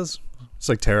coffee is? It's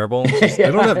like terrible.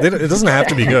 It doesn't have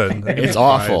to be good. It's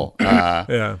awful.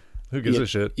 Yeah. Who gives a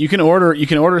shit? You can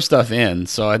order stuff in,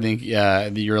 so I think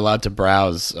you're allowed to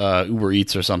browse Uber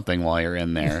Eats or something while you're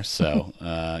in there. So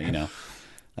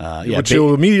Which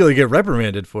you'll immediately get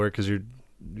reprimanded for because you're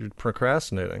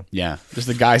procrastinating. Yeah, just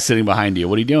the guy sitting behind you.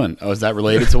 What are you doing? Oh, is that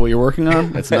related to what you're working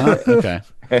on? It's not. Okay.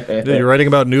 You're writing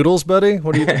about noodles, buddy.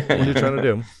 What are you trying to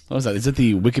do? What was that? Is it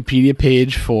the Wikipedia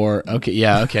page for? Okay,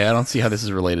 yeah, okay. I don't see how this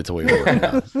is related to what you're working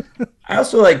on. I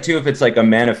also like too if it's like a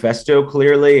manifesto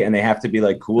clearly, and they have to be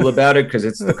like cool about it because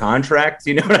it's the contract.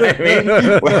 You know what I mean?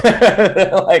 where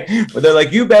they're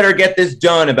like, you better get this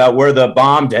done about where the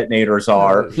bomb detonators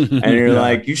are, and you're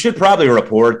like, you should probably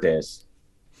report this.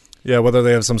 Yeah, whether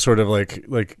they have some sort of like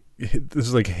this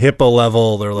is like HIPAA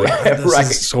level. They're like, this right.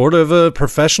 is sort of a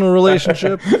professional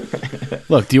relationship.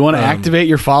 Look, do you want to activate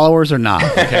your followers or not?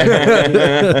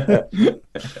 Okay.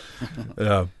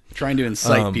 Yeah. Trying to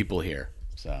incite people here.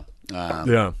 So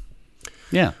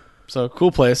yeah. So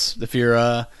cool place. If you're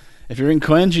in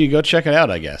Coenji, go check it out.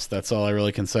 I guess that's all I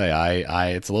really can say.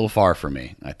 It's a little far for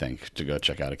me, I think, to go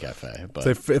check out a cafe. But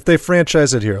if they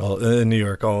franchise it here in New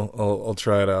York, I'll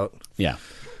try it out. Yeah.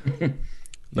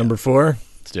 Number 4.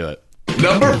 Let's do it.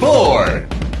 Number 4.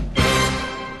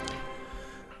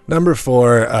 Number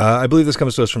 4, I believe this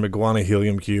comes to us from Iguana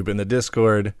Helium Cube in the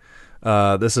Discord.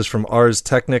 This is from Ars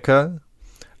Technica,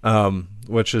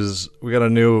 which is we got a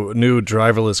new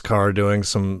driverless car doing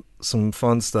some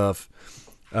fun stuff.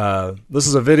 This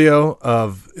is a video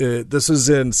of this is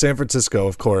in San Francisco,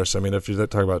 of course. I mean, if you're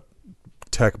talking about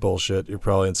tech bullshit, you're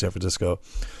probably in San Francisco.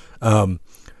 It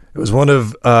was one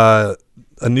of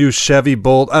a new Chevy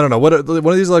Bolt. I don't know one of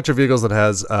these electric vehicles that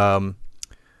has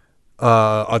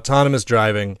autonomous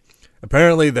driving.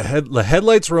 Apparently, the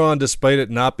headlights were on despite it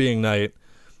not being night.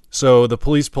 So the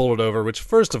police pulled it over. Which,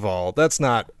 first of all, I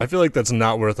feel like that's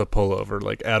not worth a pullover,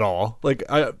 like at all. Like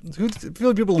I feel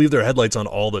like people leave their headlights on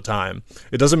all the time.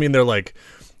 It doesn't mean they're like.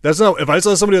 That's not. If I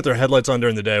saw somebody with their headlights on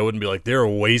during the day, I wouldn't be like they're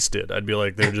wasted. I'd be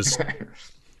like they're just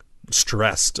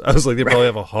stressed. I was like they probably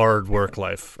have a hard work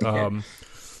life.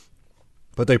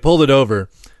 But they pulled it over,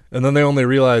 and then they only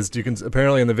realized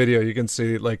apparently in the video you can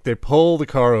see like they pull the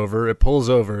car over, it pulls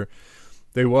over,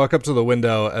 they walk up to the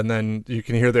window, and then you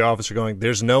can hear the officer going,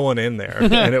 "There's no one in there,"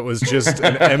 and it was just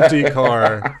an empty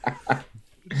car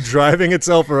driving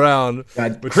itself around.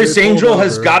 God, Chris Angel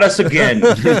has got us again.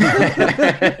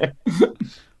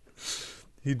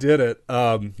 He did it.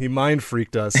 He mind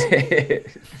freaked us,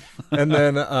 and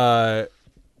then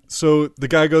so the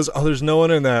guy goes, "Oh, there's no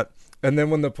one in that." And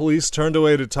then when the police turned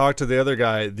away to talk to the other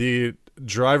guy, the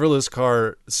driverless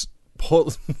car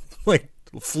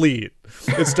fleet.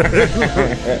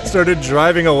 It started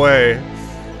driving away.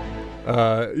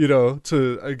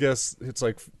 To I guess it's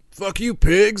like fuck you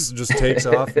pigs. Just takes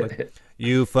off like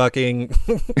you fucking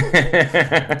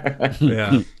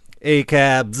yeah. A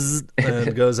cabs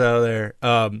and goes out of there.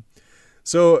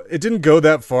 So it didn't go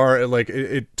that far.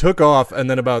 It took off, and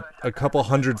then about a couple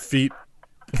hundred feet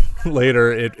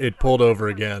later it pulled over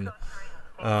again.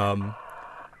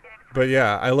 But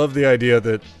yeah, I love the idea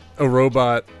that a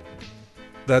robot,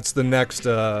 that's the next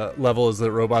level, is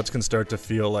that robots can start to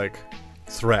feel like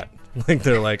threat. Like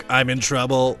they're like, I'm in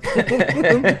trouble.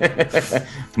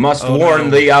 Must warn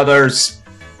the others.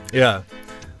 Yeah.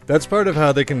 That's part of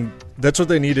how that's what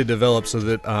they need to develop so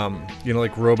that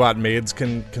like robot maids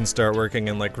can start working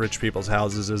in like rich people's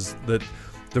houses, is that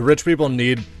the rich people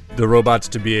need the robots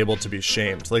to be able to be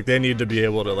shamed. Like they need to be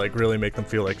able to like really make them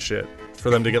feel like shit for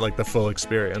them to get like the full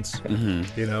experience.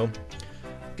 You know?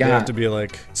 They have to be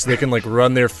like, so they can like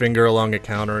run their finger along a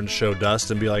counter and show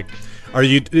dust and be like,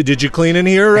 did you clean in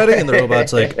here already? And the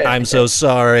robot's like, I'm so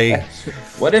sorry.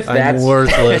 What if I'm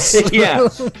worthless? Yeah,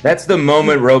 that's the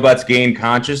moment robots gain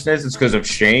consciousness. It's because of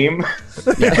shame.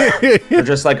 They're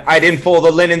just like, I didn't fold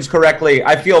the linens correctly.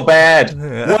 I feel bad.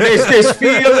 What is this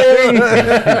feeling?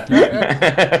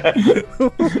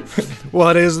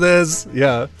 What is this?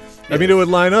 Yeah. I mean, it would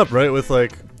line up, right? With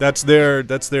like, that's their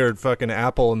fucking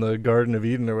apple in the Garden of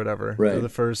Eden or whatever. Right. The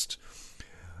first,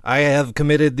 I have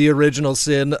committed the original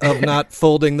sin of not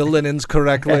folding the linens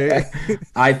correctly.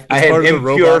 I have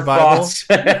impure thoughts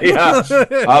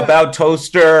about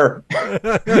toaster.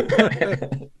 I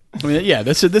mean, yeah,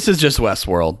 this is just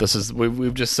Westworld.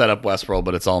 We've just set up Westworld,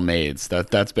 but it's all maids.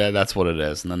 That's bad. That's what it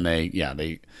is. And then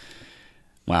they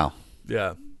wow.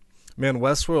 Yeah, man,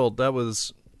 Westworld.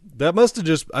 That must have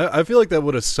just. I feel like that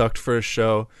would have sucked for a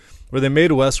show where they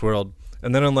made Westworld,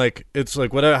 and then it's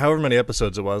like whatever, however many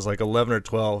episodes it was, like 11 or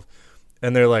 12,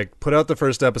 and they're like put out the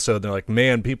first episode. And they're like,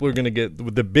 man, people are gonna get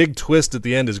the big twist at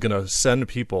the end is gonna send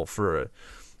people for a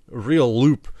real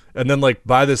loop. And then, like,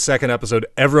 by the second episode,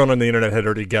 everyone on the internet had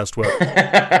already guessed what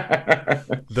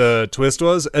the twist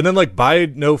was. And then, like, by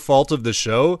no fault of the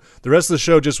show, the rest of the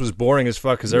show just was boring as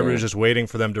fuck because everybody was just waiting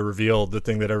for them to reveal the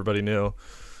thing that everybody knew.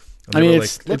 And I mean,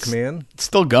 it's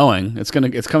still going. It's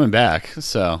coming back.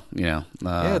 So yeah,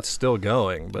 it's still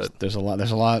going, but there's a lot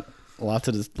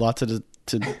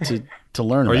to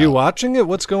learn. Are about. you watching it?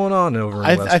 What's going on over in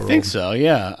Westworld? I think so.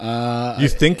 Yeah. You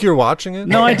think you're watching it?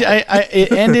 No, it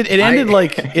ended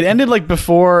like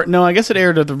before. No, I guess it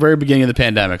aired at the very beginning of the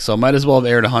pandemic, so it might as well have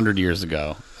aired 100 years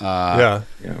ago. Yeah.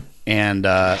 And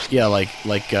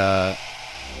like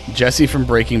Jesse from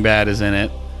Breaking Bad is in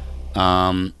it.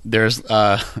 There's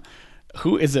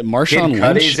who is it? Marshawn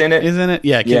Lynch is in it. Isn't it?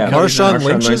 Yeah, Marshawn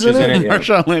Lynch is in it.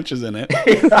 Marshawn Lynch is in it.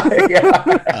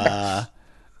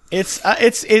 It's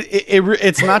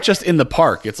not just in the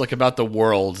park. It's like about the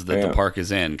world that the park is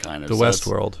in, kind of. The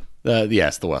Westworld.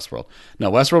 Yes, the Westworld.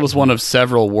 No, Westworld is one of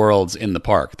several worlds in the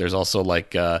park. There's also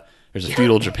like there's a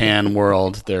feudal Japan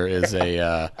world. There is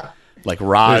a like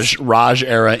Raj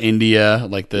era India,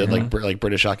 like the like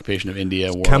British occupation of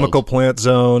India world. Chemical Plant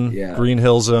Zone, Green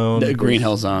Hill Zone. The Green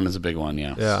Hill Zone is a big one,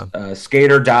 yeah.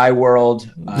 Skate or Die World.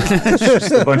 It's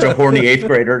just a bunch of horny 8th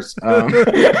graders.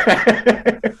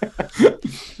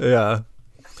 Yeah.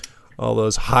 All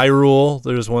those Hyrule.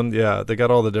 There's one. Yeah, they got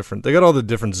all the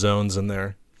different zones in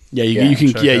there. Yeah,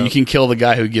 you can kill the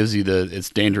guy who gives you it's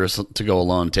dangerous to go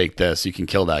alone. Take this. You can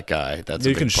kill that guy. That's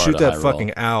you a big can part shoot of that Hyrule.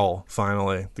 fucking owl.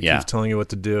 Finally, that keeps telling you what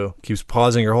to do. Keeps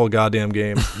pausing your whole goddamn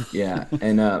game. Yeah,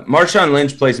 and Marshawn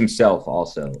Lynch plays himself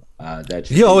also.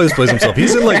 He always plays himself.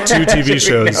 He's in like 2 TV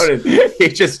shows.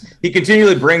 He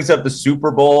continually brings up the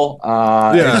Super Bowl.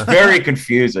 It's very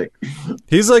confusing.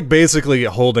 He's like basically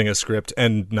holding a script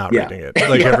and not reading it,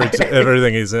 like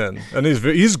everything he's in, and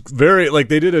he's very like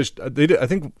they did I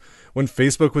think when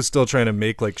Facebook was still trying to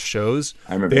make like shows,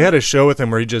 I remember they had a show with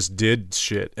him where he just did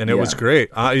shit, and it was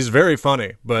great. He's very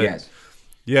funny, but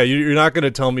you're not going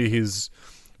to tell me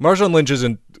Marshawn Lynch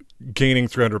isn't gaining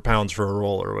 300 pounds for a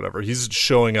role or whatever. He's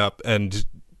showing up, and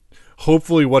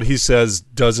hopefully what he says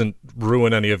doesn't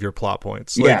ruin any of your plot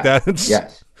points. Like that's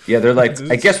Yeah, they're like,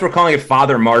 I guess we're calling it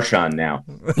Father Marshawn now.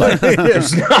 Like,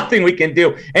 there's nothing we can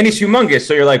do. And he's humongous.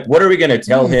 So you're like, what are we going to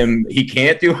tell him? He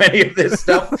can't do any of this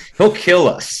stuff. He'll kill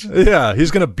us. Yeah,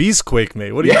 he's going to beastquake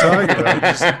me. What are you talking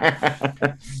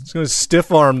about? He's going to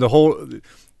stiff arm the whole...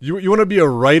 You want to be a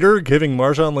writer giving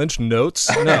Marshawn Lynch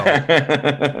notes? No.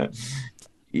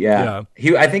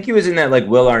 I think he was in that like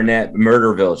Will Arnett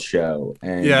Murderville show.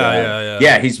 And,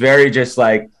 yeah. He's very just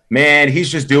like, man, he's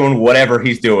just doing whatever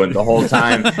he's doing the whole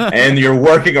time, and you're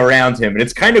working around him, and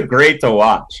it's kind of great to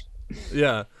watch.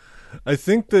 Yeah. I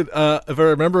think that, if I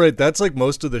remember right, that's like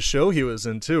most of the show he was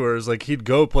in, too, where it's like he'd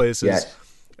go places,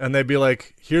 and they'd be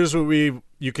like, here's what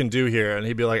you can do here, and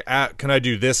he'd be like, can I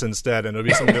do this instead? And it would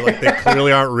be something like they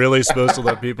clearly aren't really supposed to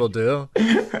let people do.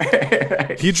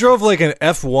 He drove like an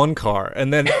F1 car,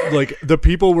 and then like the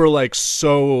people were like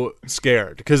so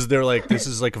scared because they're like, this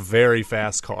is like a very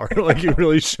fast car. Like you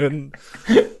really shouldn't.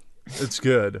 It's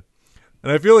good.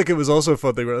 And I feel like it was also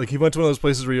fun. They were like, he went to one of those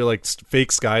places where you're like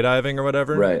fake skydiving or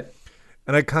whatever. Right.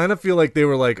 And I kind of feel like they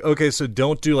were like, okay, so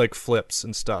don't do like flips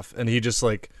and stuff. And he just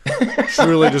like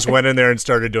truly just went in there and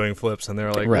started doing flips. And they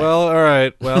were like, well, all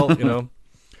right, well, you know.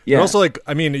 Yeah. And also like,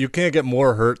 I mean, you can't get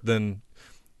more hurt than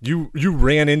you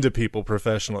ran into people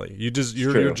professionally.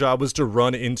 Your job was to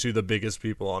run into the biggest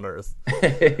people on earth.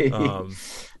 He's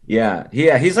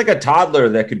like a toddler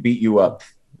that could beat you up.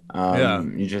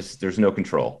 There's no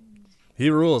control.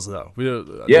 He rules, though.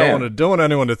 Don't want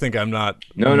anyone to think I'm not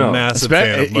a massive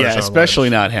fan of Marshawn especially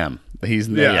Lynch. not him. He's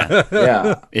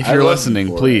yeah. If you're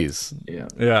listening, please.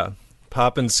 Yeah.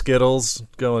 Popping Skittles,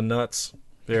 going nuts.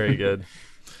 Very good.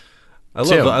 I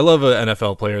love an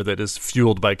NFL player that is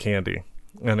fueled by candy.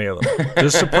 Any of them.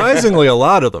 There's surprisingly a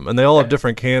lot of them, and they all have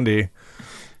different candy.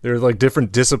 They're like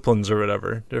different disciplines or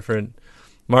whatever. Different.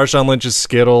 Marshawn Lynch's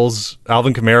Skittles.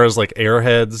 Alvin Kamara's like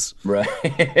Airheads. Right.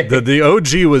 The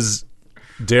OG was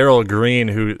Daryl Green,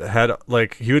 who had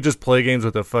like he would just play games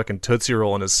with a fucking Tootsie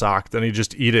Roll in his sock, then he'd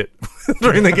just eat it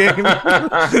during the game.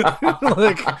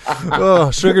 Like,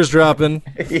 sugar's dropping.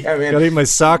 Yeah, man. Gotta eat my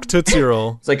sock Tootsie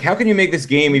Roll. It's like, how can you make this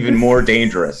game even more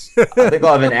dangerous? I think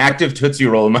I'll have an active Tootsie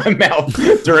Roll in my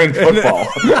mouth during football.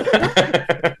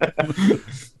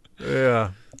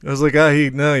 Yeah. I was like,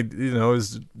 it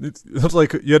was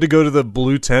like you had to go to the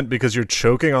blue tent because you're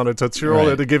choking on a Tootsie Roll. They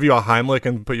had to give you a Heimlich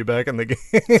and put you back in the game.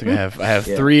 Like I have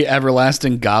 3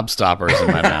 everlasting gobstoppers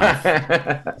in my mouth.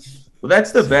 Well,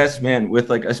 that's the best, man. With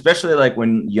like, especially like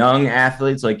when young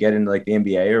athletes like get into like the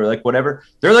NBA or like whatever,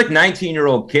 they're like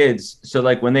 19-year-old kids. So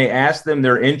like when they ask them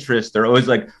their interest, they're always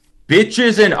like,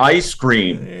 bitches and ice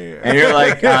cream. And you're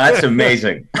like, oh, that's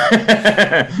amazing.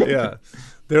 Yeah.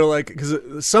 They're like,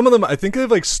 because some of them, I think they've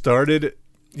like started,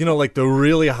 you know, like the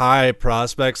really high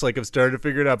prospects, like have started to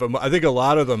figure it out. But I think a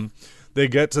lot of them, they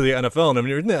get to the NFL, and when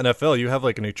you're in the NFL, you have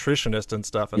like a nutritionist and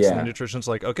stuff. And so the nutritionist's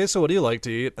like, okay, so what do you like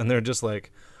to eat? And they're just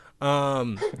like,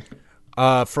 frosting.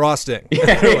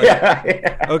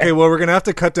 Okay, well, we're gonna have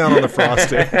to cut down on the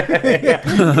frosting.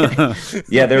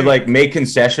 Yeah, they're like, make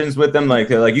concessions with them. Like,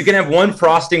 they're like, you can have one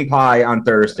frosting pie on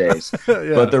Thursdays,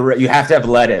 but you have to have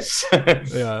lettuce.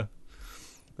 Yeah,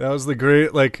 that was the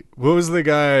great. Like, what was the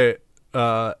guy?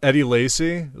 Eddie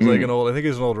Lacy was like I think he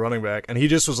was an old running back, and he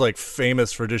just was like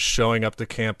famous for just showing up to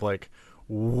camp like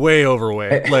way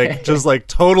overweight, like just like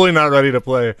totally not ready to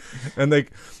play, and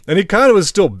he kind of was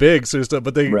still big, so stuff.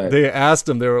 But they asked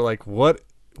him, they were like, what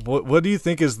do you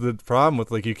think is the problem with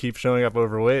like you keep showing up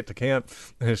overweight to camp?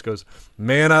 And he just goes,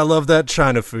 man, I love that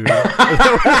China food.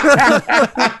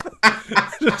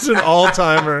 Just an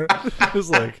all-timer.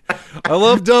 Just like, I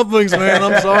love dumplings, man.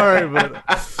 I'm sorry, but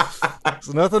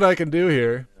there's nothing I can do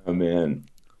here. Oh man,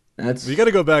 you got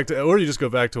to go back to, or you just go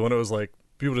back to when it was like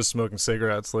people just smoking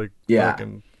cigarettes, like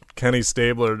fucking Kenny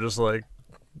Stabler, just like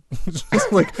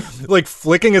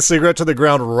flicking a cigarette to the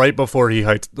ground right before he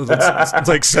hiked. It's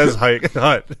like says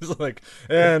hut. It's like,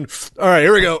 and all right,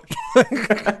 here we go.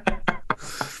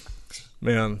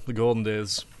 Man, the golden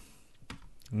days.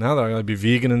 Now that I'm gonna be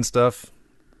vegan and stuff.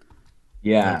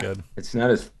 Yeah, not good. It's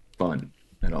not as fun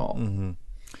at all. Mm-hmm.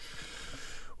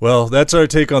 Well, that's our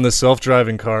take on the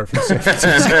self-driving car from San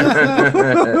Francisco.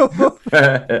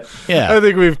 Yeah, I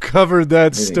think we've covered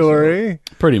that story.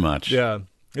 So. Pretty much. Yeah,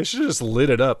 they should have just lit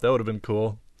it up. That would have been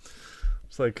cool.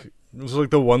 It was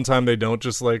like the one time they don't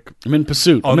just like I'm in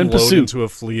pursuit into a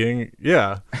fleeing.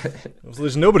 Yeah,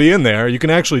 there's nobody in there. You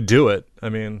can actually do it. I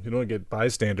mean, you don't get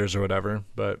bystanders or whatever,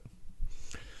 but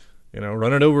you know,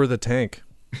 run it over with a tank.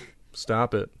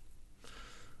 Stop it.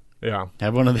 Yeah.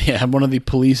 Have one of the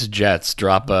police jets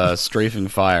drop a strafing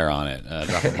fire on it.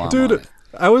 Drop a bomb Dude, on it.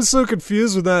 I was so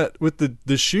confused with that, with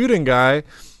the shooting guy.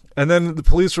 And then the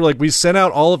police were like, we sent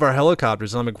out all of our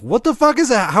helicopters. And I'm like, what the fuck is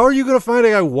that? How are you going to find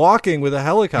a guy walking with a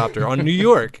helicopter on New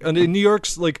York? And in New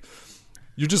York's like,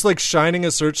 you're just like shining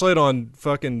a searchlight on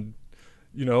fucking,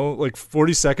 you know, like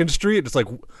 42nd Street. It's like,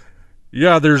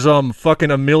 yeah, there's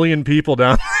fucking a million people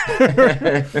down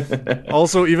there.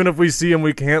 Also, even if we see him,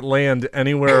 we can't land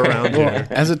anywhere around here.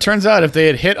 As it turns out, if they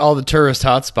had hit all the tourist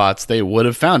hotspots, they would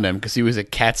have found him because he was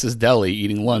at Katz's Deli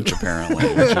eating lunch, apparently,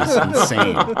 which is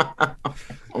insane.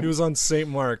 He was on St.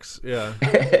 Mark's, yeah.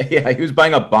 Yeah, he was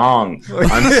buying a bong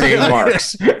on St.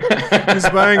 Mark's. He was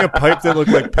buying a pipe that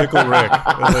looked like Pickle Rick.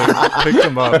 And they picked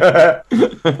him up.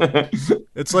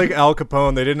 It's like Al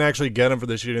Capone. They didn't actually get him for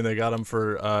the shooting. They got him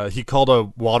for, he called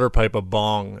a water pipe a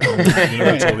bong. And, you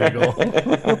know, it's illegal.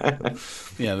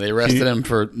 Yeah, they arrested him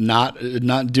for not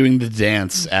doing the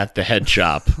dance at the head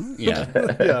shop. Yeah.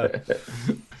 Yeah.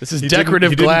 This is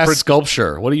decorative glass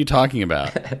sculpture. What are you talking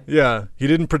about? Yeah, he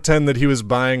didn't pretend that he was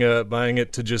buying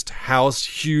it to just house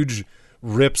huge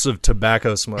rips of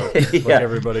tobacco smoke, like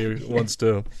everybody wants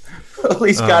to. At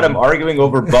least got him arguing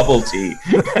over bubble tea.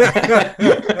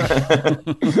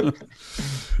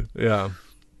 Yeah.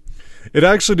 It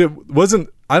actually wasn't.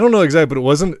 I don't know exactly, but it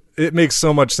wasn't. It makes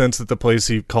so much sense that the place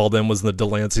he called in was the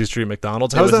Delancey Street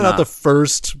McDonald's. How is that not the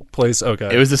first place?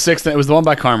 Okay, it was the sixth. It was the one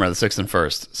by Karma, the 6th and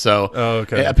 1st. So,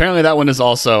 okay. Apparently, that one is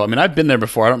also. I mean, I've been there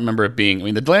before. I don't remember it being. I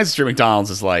mean, the Delancey Street McDonald's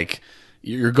is like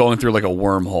you're going through like a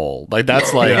wormhole. Like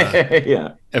that's like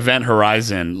Event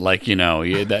Horizon. Like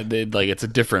like it's a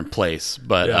different place.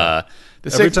 But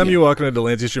every time you walk into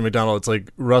Delancey Street McDonald, it's like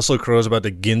Russell Crowe's about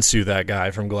to Ginsu that guy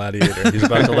from Gladiator. He's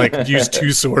about to like use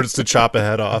 2 swords to chop a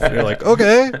head off. And you're like,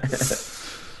 okay.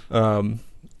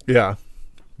 Yeah.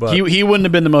 But he wouldn't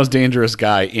have been the most dangerous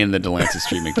guy in the Delancey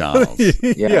Street McDonald's.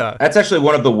 Yeah. That's actually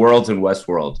one of the worlds in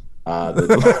Westworld. The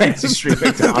Delancey Street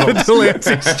McDonald's. The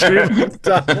Delancey Street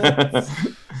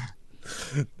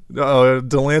McDonald's.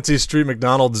 Delancey Street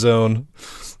McDonald zone.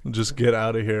 Just get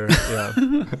out of here.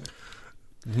 Yeah.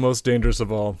 Most dangerous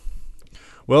of all.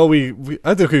 Well,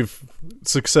 I think we've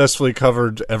successfully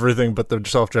covered everything but the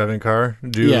self-driving car.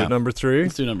 Number 3?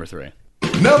 Let's do number 3.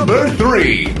 Number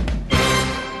 3.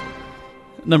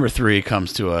 Number 3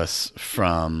 comes to us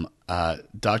from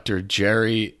Dr.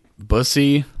 Jerry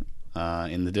Bussey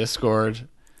in the Discord.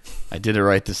 I did it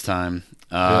right this time.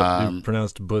 You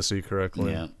pronounced Bussey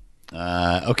correctly.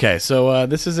 Yeah. Okay, so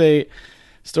this is a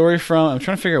story from, I'm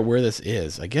trying to figure out where this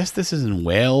is. I guess this is in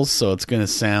Wales, so it's going to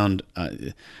sound,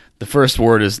 the first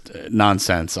word is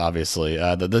nonsense, obviously.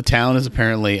 The town is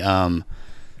apparently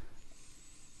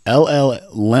LL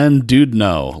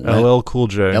Landudno. LL Cool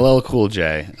J. LL Cool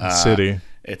J. City.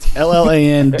 It's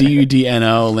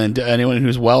LLANDUDNO. Anyone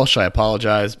who's Welsh, I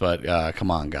apologize, but come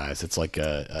on, guys. It's like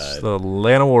It's the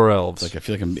Llanowar Elves. like I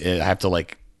feel like I have to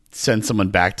like send someone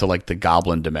back to like the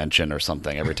goblin dimension or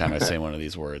something every time I say one of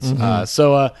these words.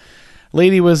 So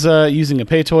lady was using a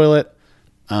pay toilet,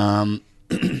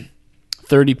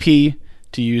 30p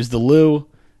to use the loo,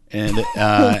 and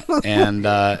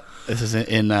this is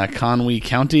in Conway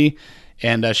County,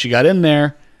 and she got in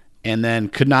there and then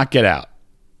could not get out.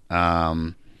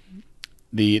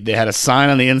 They had a sign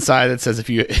on the inside that says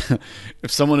if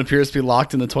someone appears to be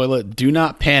locked in the toilet, do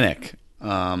not panic.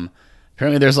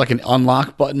 Apparently there's like an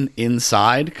unlock button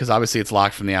inside, because obviously it's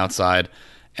locked from the outside,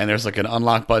 and there's like an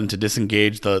unlock button to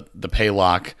disengage the pay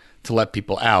lock to let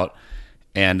people out,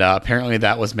 and apparently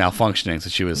that was malfunctioning, so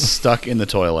she was stuck in the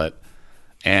toilet,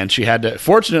 and she had to,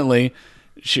 fortunately,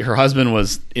 her husband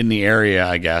was in the area,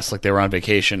 I guess, like they were on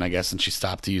vacation, I guess, and she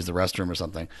stopped to use the restroom or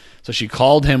something. So she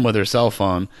called him with her cell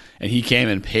phone, and he came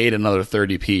and paid another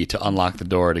 30p to unlock the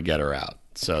door to get her out.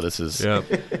 So this is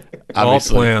all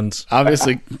plans.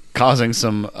 Obviously causing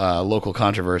some local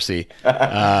controversy.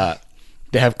 They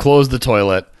have closed the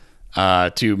toilet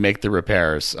to make the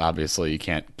repairs. Obviously, you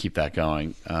can't keep that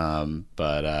going.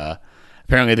 But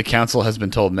apparently the council has been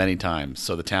told many times,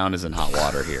 so the town is in hot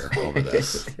water here over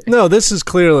this. No, this is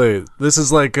like this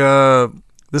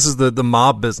is the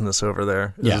mob business over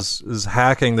there. Is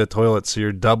hacking the toilet, so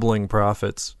you're doubling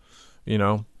profits. You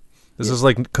know, this is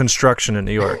like construction in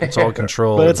New York. It's all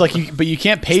controlled. But it's like you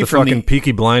can't pay it's the from fucking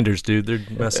Peaky Blinders, dude. They're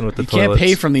messing with the toilets. You can't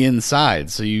pay from the inside,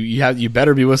 so you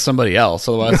better be with somebody else.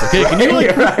 Otherwise, like, hey, can you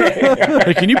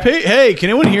hey, can you pay? Hey, can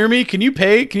anyone hear me? Can you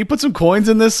pay? Can you put some coins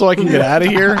in this so I can get out of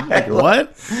here? Like,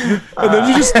 what? And then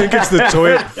you just think it's the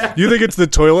toilet. You think it's the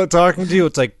toilet talking to you.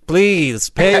 It's like, please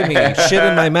pay me. Shit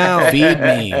in my mouth. Feed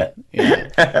me.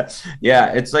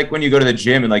 Yeah, it's like when you go to the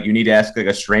gym and like you need to ask like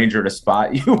a stranger to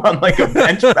spot you on like a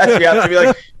bench press. You have to be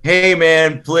like, hey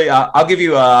man, please, I'll give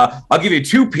you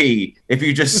 2p if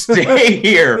you just stay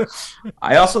here.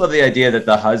 I also love the idea that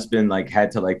the husband like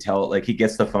had to like tell, like he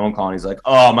gets the phone call and he's like,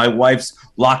 oh, my wife's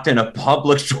locked in a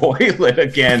public toilet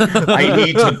again. I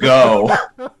need to go.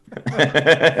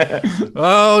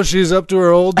 Oh, she's up to her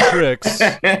old tricks.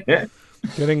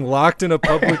 Getting locked in a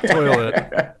public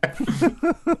toilet.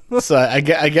 So I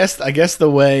guess the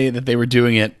way that they were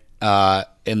doing it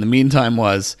in the meantime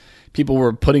was people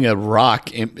were putting a rock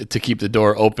to keep the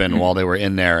door open while they were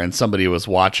in there, and somebody was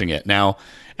watching it. Now,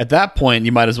 at that point,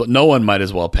 no one might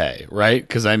as well pay, right?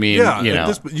 Because I mean,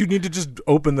 you need to just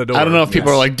open the door. I don't know if people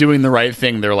are like doing the right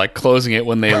thing. They're like closing it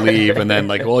when they leave, and then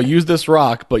like, well, use this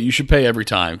rock, but you should pay every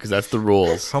time because that's the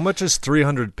rules. How much is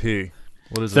 300p?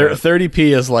 What is that?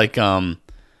 30p is like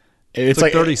it's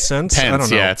like 30 cents. Pence, I don't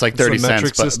know. Yeah, it's like 30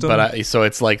 cents. But so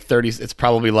it's like 30. It's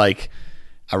probably like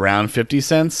around 50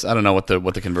 cents. I don't know what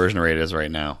the conversion rate is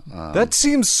right now. That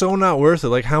seems so not worth it.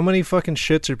 Like, how many fucking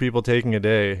shits are people taking a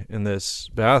day in this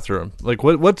bathroom? Like,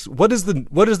 what is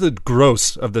the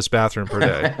gross of this bathroom per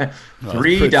day?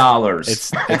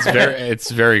 $3.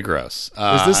 It's very gross.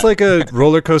 Is this like a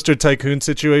roller coaster tycoon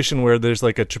situation where there's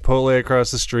like a Chipotle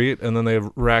across the street and then they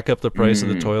rack up the price of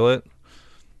the toilet?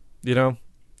 You know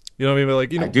what I mean? But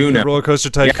like, I do know. Roller coaster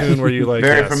tycoon where you like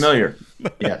very familiar.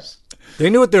 Yes. They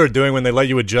knew what they were doing when they let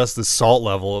you adjust the salt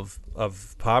level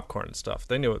of popcorn and stuff.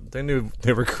 They knew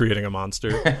they were creating a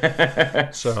monster.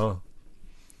 So,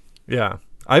 yeah.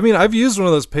 I mean, I've used one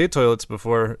of those pay toilets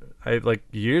before, like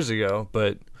years ago,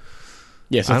 but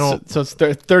yes, so it's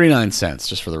 39 cents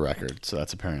just for the record. So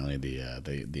that's apparently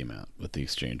the amount with the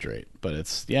exchange rate. But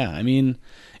it's I mean,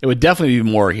 it would definitely be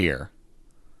more here.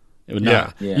 It would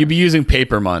not. Yeah. You'd be using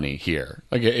paper money here,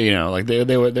 like like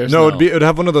they would. It would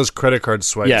have one of those credit card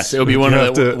swipes. Yes, it would be one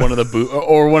of the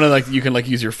or one of like you can like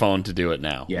use your phone to do it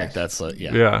now. Yeah, like that's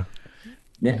yeah.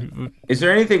 Is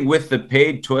there anything with the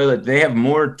paid toilet? They have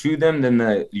more to them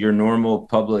than your normal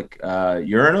public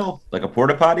urinal, like a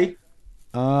porta potty.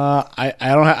 I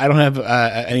don't have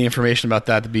any information about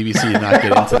that. The BBC did not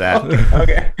get into that.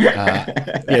 Okay.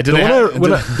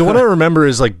 The one I remember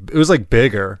is like it was like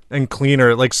bigger and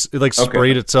cleaner. It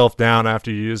sprayed itself down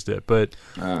after you used it. But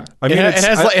I mean,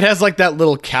 it has like that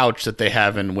little couch that they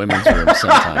have in women's rooms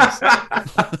sometimes.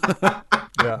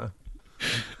 Yeah.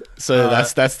 So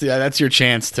that's your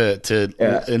chance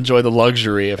to enjoy the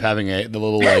luxury of having the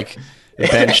little like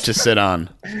bench to sit on.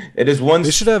 It is one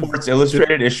Sports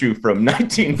Illustrated issue from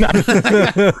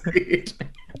 1990.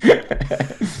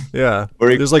 Yeah,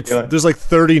 there's like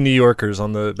 30 New Yorkers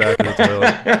on the back of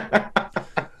the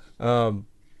toilet.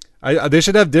 They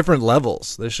should have different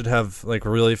levels. They should have like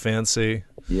really fancy.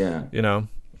 Yeah.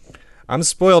 I'm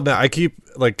spoiled now. I keep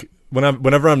like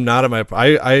whenever I'm not at my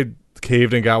I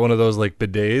caved and got one of those like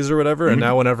bidets or whatever, and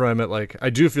now whenever I'm at like I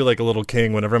do feel like a little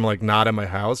king whenever I'm like not at my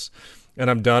house and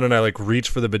I'm done and I like reach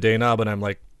for the bidet knob and I'm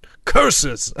like,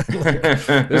 curses! Like,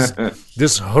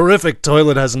 this horrific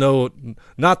toilet has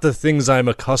not the things I'm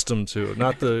accustomed to,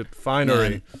 not the finery.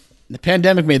 Man, the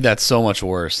pandemic made that so much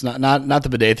worse. Not the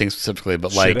bidet thing specifically,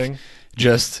 but like Shitting?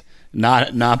 just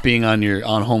not being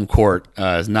on home court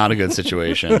is not a good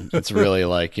situation. It's really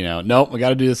like, nope, I got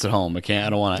to do this at home. I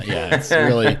don't want to. Yeah, it's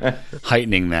really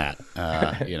heightening that.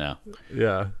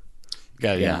 Yeah.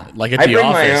 Yeah. Like at I the bring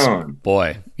my office, own.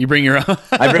 boy, you bring your own.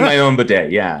 I bring my own bidet.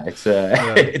 Yeah, it's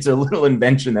a little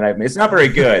invention that I've made. It's not very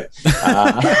good.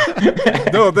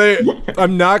 No,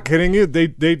 I'm not kidding you.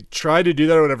 They try to do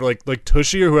that or whatever. Like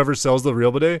Tushy or whoever sells the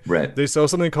real bidet. Right. They sell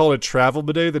something called a travel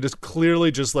bidet that is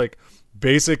clearly just like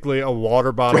basically a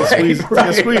water bottle. A squeeze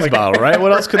bottle, right?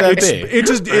 What else could that be? It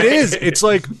is. It's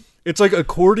like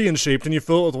accordion shaped, and you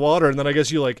fill it with water, and then I guess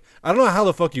you like I don't know how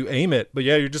the fuck you aim it, but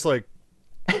yeah, you're just like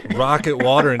rocket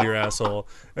water into your asshole,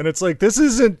 and it's like this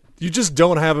isn't. You just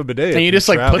don't have a bidet. And you just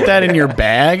like put that in your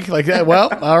bag like that. Well,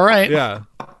 all right. Yeah.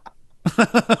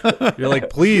 You're like,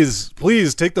 please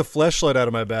take the fleshlight out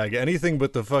of my bag. Anything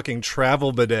but the fucking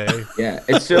travel bidet. Yeah,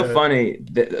 it's so funny.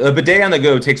 The bidet on the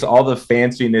go takes all the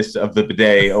fanciness of the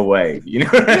bidet away. You know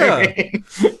what I mean?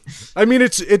 I mean,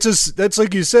 that's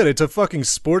like you said. It's a fucking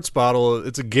sports bottle.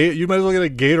 It's you might as well get a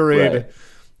Gatorade.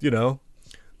 Right.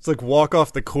 It's like walk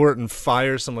off the court and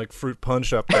fire some like fruit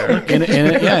punch up there.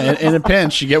 In a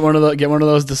pinch, you get one of those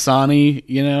Dasani.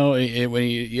 When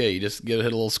you just hit a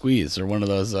little squeeze, or one of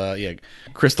those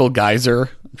Crystal Geyser.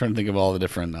 I'm trying to think of all the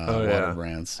different water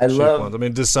brands. I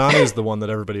mean, Dasani is the one that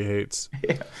everybody hates.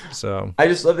 Yeah. So I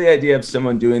just love the idea of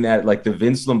someone doing that, like the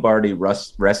Vince Lombardi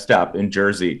rest stop in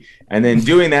Jersey, and then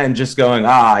doing that and just going,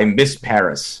 I miss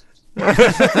Paris.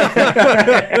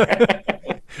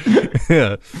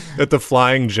 Yeah, at the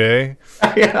Flying J.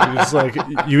 Yeah. It's like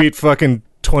you eat fucking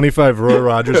 25 Roy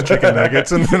Rogers chicken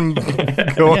nuggets and then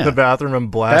go in the bathroom and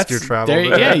blast your travel.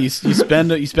 Yeah, you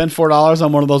spend $4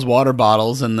 on one of those water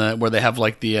bottles, and where they have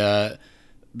like the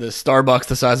Starbucks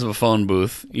the size of a phone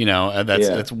booth.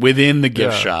 That's within the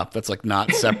gift shop. That's like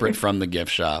not separate from the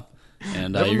gift shop,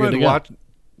 and you're good to go.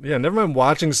 Never mind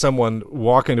watching someone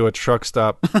walk into a truck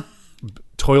stop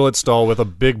toilet stall with a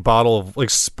big bottle of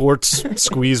like sports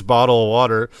squeeze bottle of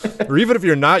water, or even if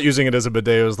you're not using it as a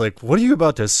bidet, it was like, what are you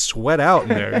about to sweat out in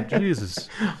there? Jesus.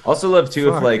 Also love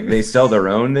too if like they sell their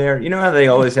own there. You know how they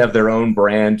always have their own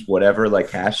brand, whatever,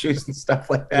 like cashews and stuff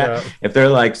like that. Yeah. If they're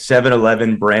like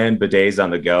 7-Eleven brand bidets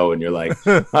on the go, and you're like,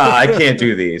 I can't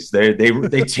do these. They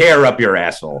tear up your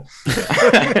asshole.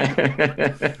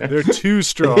 They're too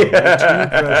strong. Yeah.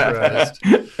 They're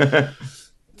too pressurized.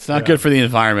 It's not good for the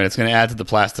environment. It's going to add to the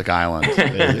plastic island.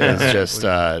 It's just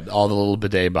all the little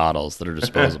bidet bottles that are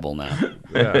disposable now.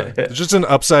 Yeah, it's just an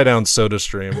upside down soda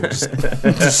stream. It just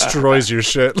destroys your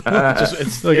shit.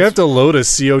 It's I have to load a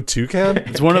CO2 can.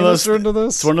 It's one of those.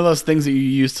 It's one of those things that you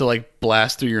use to like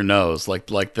blast through your nose, like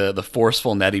the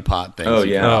forceful neti pot things. Oh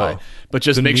yeah. But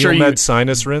just the make sure you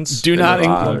sinus rinse. Do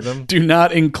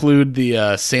not include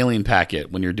the saline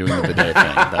packet when you're doing the bidet thing.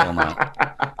 That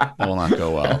will not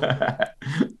go well.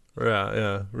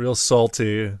 Yeah, real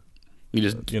salty. You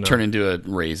just turn into a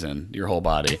raisin, your whole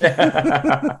body.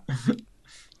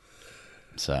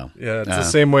 So yeah, it's the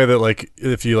same way that like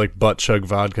if you like butt chug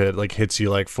vodka, it like hits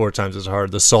you like 4 times as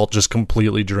hard. The salt just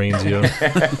completely drains you.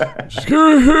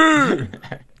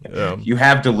 You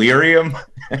have delirium.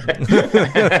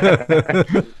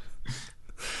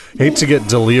 Hate to get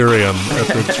delirium at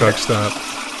the truck stop.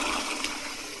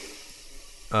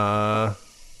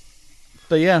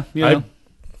 But yeah,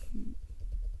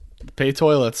 pay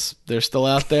toilets. They're still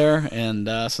out there, and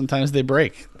sometimes they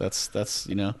break. That's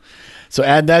So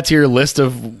add that to your list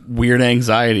of weird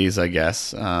anxieties, I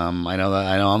guess. I know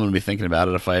I'm going to be thinking about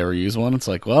it if I ever use one. It's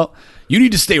like, well, you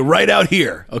need to stay right out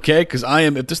here, okay? Because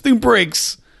if this thing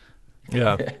breaks.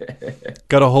 Yeah.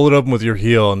 Got to hold it open with your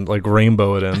heel and like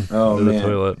rainbow it in into the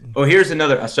toilet. Oh, here's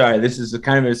another. Sorry, this is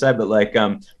kind of an aside, but like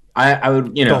I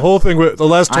would, the whole thing with the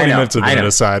last 20 minutes have been an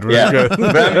aside. Yeah. Good.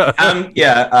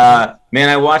 Man,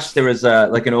 I watched, there was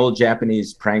like an old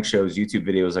Japanese prank show's YouTube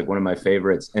video. It was like one of my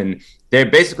favorites. And they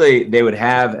would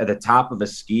have at the top of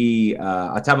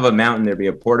on top of a mountain, there'd be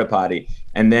a porta potty.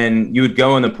 And then you would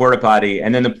go in the porta potty,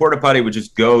 and then the porta potty would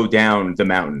just go down the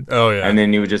mountain. Oh yeah. And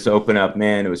then you would just open up.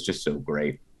 Man, it was just so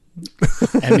great.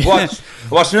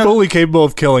 Watch fully capable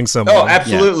of killing someone. Oh,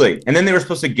 absolutely. Yeah. And then they were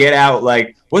supposed to get out.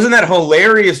 Like, wasn't that a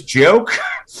hilarious joke?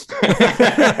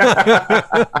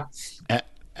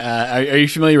 Are you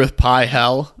familiar with Pie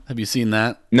Hell? Have you seen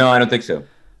that? No, I don't think so.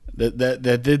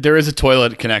 There is a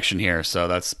toilet connection here, so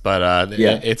that's. But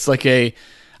it's like I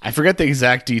forget the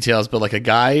exact details, but like a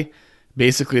guy.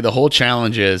 Basically, the whole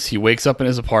challenge is he wakes up in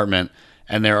his apartment,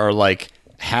 and there are like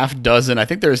half dozen. I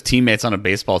think there's teammates on a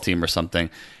baseball team or something,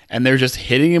 and they're just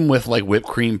hitting him with like whipped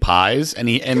cream pies, and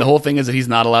the whole thing is that he's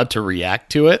not allowed to react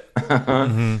to it.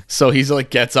 So he's like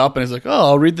gets up and he's like, "Oh,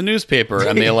 I'll read the newspaper,"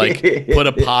 and they like put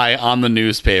a pie on the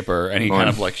newspaper, and he kind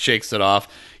of like shakes it off.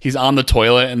 He's on the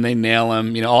toilet, and they nail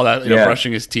him. You know, all that. You know,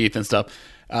 brushing his teeth and stuff.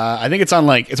 I think it's on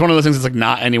like it's one of those things that's like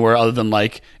not anywhere other than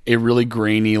like a really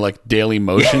grainy like Daily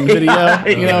Motion video.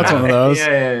 You know, it's one of those.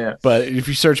 Yeah. But if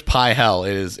you search Pie Hell,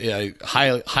 it is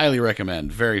highly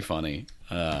recommend. Very funny.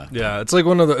 It's like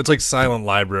it's like Silent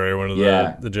Library, one of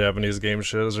the Japanese game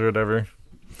shows or whatever,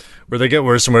 where they get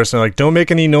worse and worse. And they're like, don't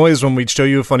make any noise when we show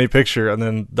you a funny picture, and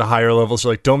then the higher levels are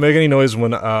like, don't make any noise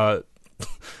when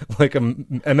like a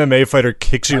MMA fighter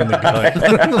kicks you in the gut.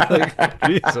 Like,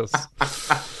 Jesus.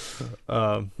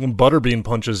 When Butterbean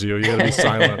punches you, you gotta be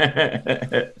silent.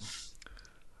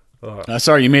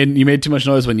 Sorry, you made too much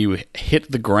noise when you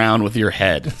hit the ground with your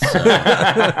head. So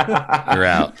you're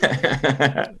out.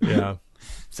 Yeah,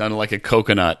 sounded like a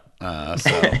coconut. So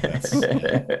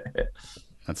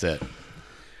that's it.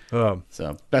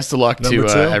 So best of luck to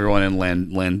everyone in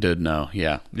Llandudno.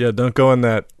 Yeah. Don't go in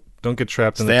that. Don't get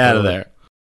trapped in. Stay out of there.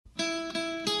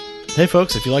 Hey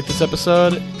folks, if you like this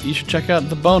episode, you should check out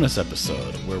the bonus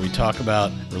episode where we talk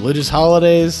about religious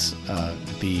holidays,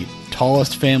 the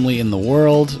tallest family in the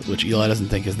world, which Eli doesn't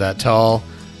think is that tall,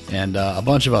 and a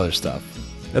bunch of other stuff.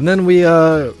 And then we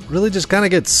really just kind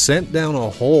of get sent down a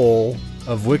hole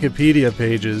of Wikipedia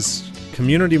pages,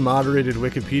 community-moderated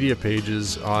Wikipedia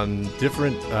pages on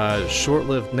different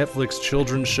short-lived Netflix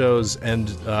children's shows and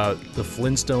the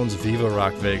Flintstones Viva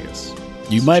Rock Vegas.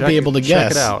 You might be able to guess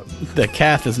check it out. that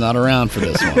Kath is not around for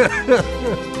this one.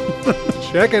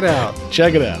 Check it out.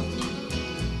 Check it out.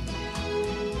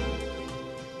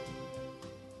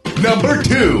 Number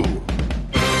 2.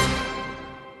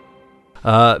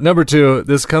 Number 2,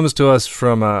 this comes to us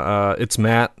from it's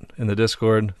Matt in the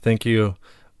Discord. Thank you,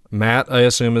 Matt. I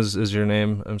assume is your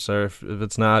name. I'm sorry if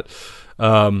it's not.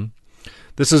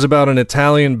 This is about an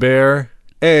Italian bear.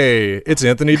 Hey, it's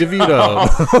Anthony DeVito.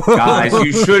 Oh, guys,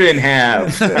 you shouldn't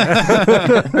have.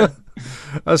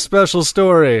 A special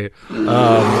story.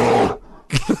 So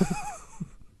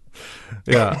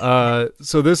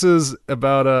this is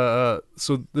about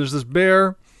so there's this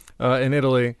bear in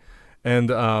Italy, and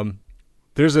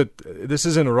this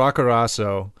is in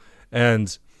Roccaraso,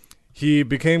 and he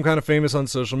became kind of famous on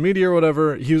social media or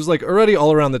whatever. He was like already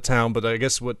all around the town, but I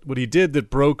guess what he did that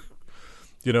broke,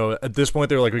 you know, at this point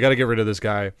they were like, we got to get rid of this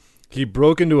guy. He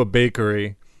broke into a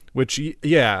bakery, which,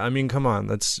 I mean, come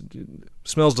on,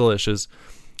 smells delicious.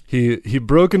 He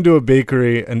broke into a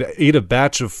bakery and ate a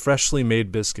batch of freshly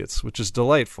made biscuits, which is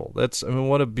delightful.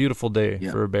 What a beautiful day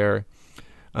for a bear.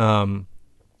 And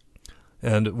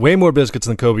way more biscuits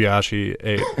than Kobayashi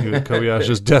ate. Kobayashi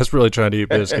is desperately trying to eat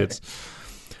biscuits.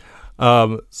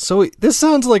 So this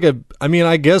sounds like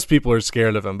I guess people are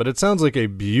scared of him, but it sounds like a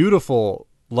beautiful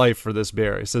life for this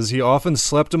bear. He says he often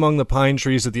slept among the pine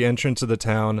trees at the entrance of the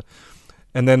town,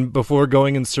 and then before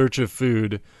going in search of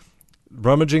food,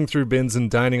 rummaging through bins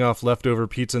and dining off leftover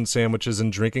pizza and sandwiches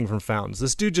and drinking from fountains.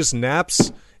 This dude just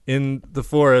naps in the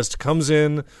forest, comes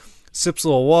in, sips a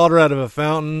little water out of a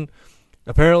fountain.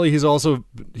 Apparently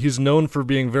he's known for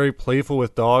being very playful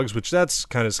with dogs, which that's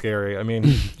kind of scary. I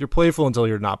mean, you're playful until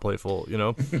you're not playful, you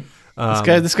know?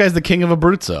 This guy's the king of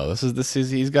Abruzzo. This is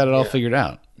he's got it all figured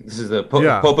out. This is the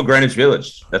Pope of Greenwich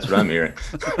Village. That's what I'm hearing.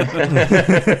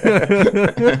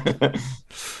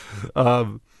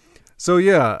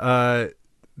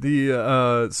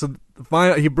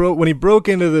 When he broke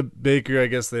into the bakery, I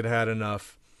guess they'd had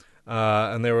enough,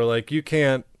 and they were like, we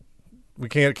can't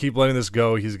keep letting this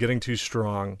go. He's getting too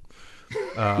strong.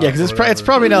 Because it's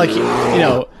probably not like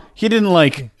he didn't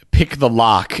like pick the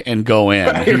lock and go in.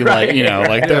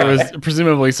 There was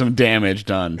presumably some damage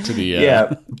done to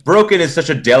the. Broken is such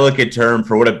a delicate term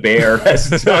for what a bear has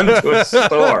done to a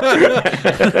store.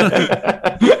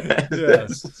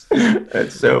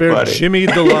 That's so bear funny.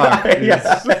 Jimmied the lock.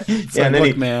 And then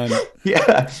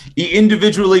he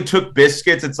individually took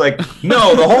biscuits. It's like,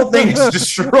 no, the whole thing is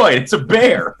destroyed. It's a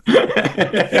bear.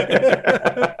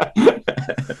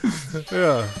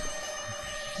 Yeah.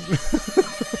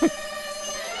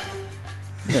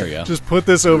 There we go. Just put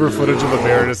this over footage of a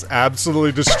bear just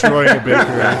absolutely destroying a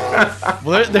bakery.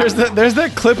 Well, there's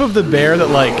that clip of the bear that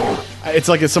it's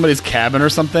like at somebody's cabin or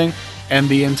something, and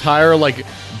the entire like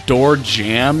door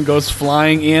jamb goes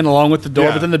flying in along with the door,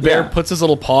 Yeah. but then the bear Yeah. puts his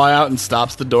little paw out and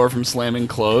stops the door from slamming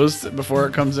closed before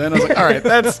it comes in. I was like, all right,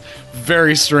 that's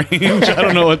very strange. I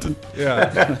don't know what to...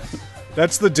 Yeah.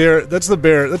 That's the bear. That's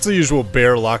the usual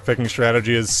bear lockpicking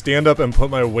strategy: is stand up and put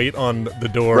my weight on the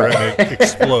door and it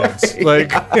explodes.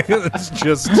 Like it's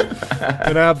just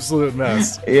an absolute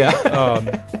mess.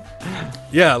 Yeah.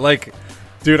 Yeah, like,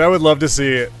 dude, I would love to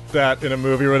see that in a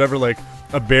movie or whatever. Like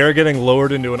a bear getting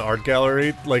lowered into an art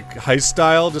gallery, like heist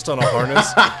style, just on a harness,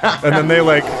 and then they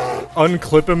like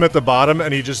unclip him at the bottom,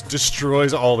 and he just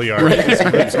destroys all the art. He just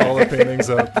rips all the paintings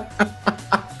up.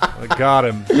 I got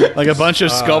him. Like a bunch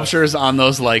of sculptures on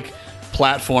those like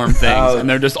platform things, and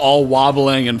they're just all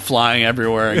wobbling and flying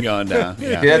everywhere and going down.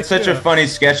 Yeah. That's such a funny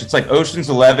sketch. It's like Ocean's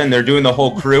 11. They're doing the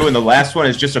whole crew, and the last one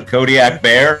is just a Kodiak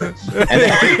bear. And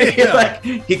then, like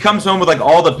he comes home with like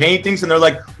all the paintings, and they're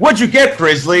like, "What'd you get,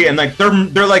 Grizzly?" And like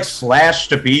they're like slashed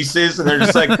to pieces, and they're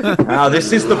just like, "Oh,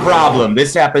 this is the problem.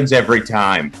 This happens every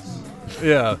time."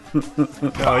 Yeah.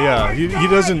 Oh yeah. He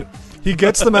doesn't. He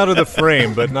gets them out of the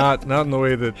frame, but not in the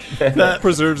way that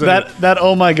preserves any. That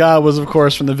oh my god was of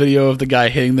course from the video of the guy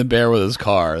hitting the bear with his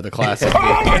car, the classic.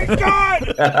 Oh my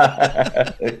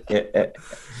god!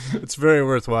 It's very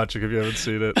worth watching if you haven't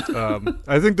seen it.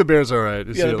 I think the bear's all right.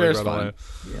 You see the it, bear's like, right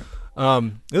fine.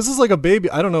 away. This is like a baby.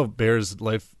 I don't know bears'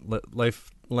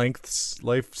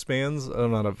 lifespans.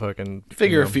 I'm not a fucking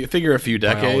Figure a few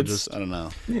decades. biologist. I don't know.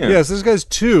 Yes, this guy's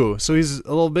 2, so he's a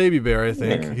little baby bear, I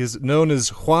think. Yeah. He's known as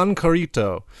Juan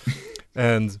Carito.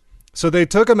 And so they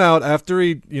took him out after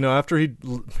he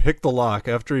picked the lock,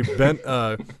 after he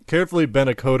carefully bent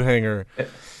a coat hanger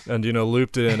and,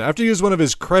 looped it in. After he used one of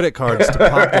his credit cards to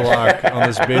pop the lock on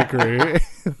this bakery,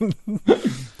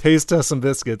 taste test some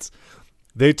biscuits.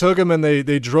 They took him and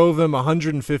they drove him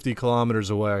 150 kilometers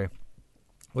away,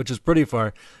 which is pretty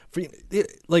far. For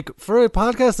a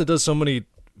podcast that does so many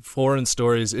foreign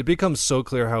stories, it becomes so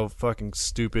clear how fucking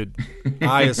stupid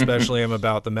I especially am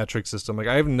about the metric system. Like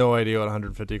I have no idea what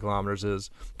 150 kilometers is.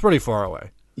 It's pretty far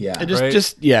away. Yeah. It Right?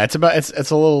 it's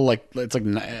a little like I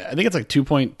think it's like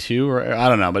 2.2 or I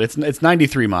don't know, but it's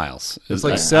 93 miles. It's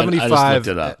like I just 75 looked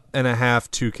it up. and a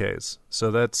half 2Ks.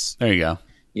 So that's There you go.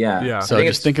 Yeah. Yeah. So I think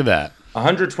just think of that.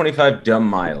 125 dumb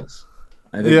miles.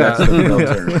 I think Yeah. that's the real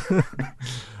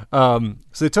term.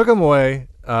 So they took him away,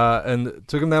 and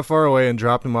took him that far away and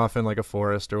dropped him off in like a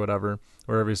forest or whatever,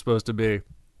 wherever he's supposed to be.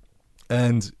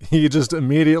 And he just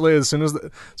immediately, as far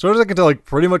as I can tell, like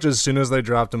pretty much as soon as they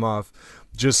dropped him off,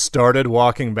 just started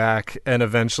walking back and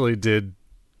eventually did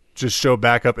just show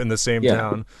back up in the same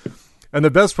town. And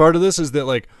the best part of this is that,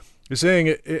 like, you're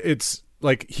saying it's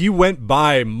like he went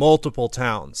by multiple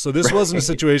towns. So this wasn't a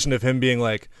situation of him being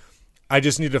like, I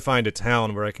just need to find a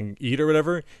town where I can eat or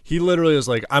whatever. He literally was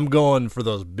like, I'm going for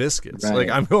those biscuits. Right. Like,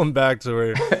 I'm going back to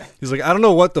where he's like, I don't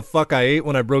know what the fuck I ate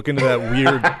when I broke into that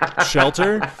weird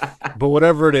shelter, but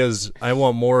whatever it is, I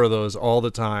want more of those all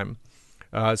the time.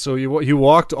 So he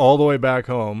walked all the way back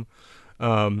home.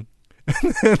 And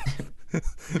then,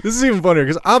 this is even funnier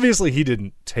because obviously he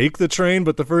didn't take the train,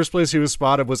 but the first place he was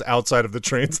spotted was outside of the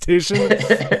train station,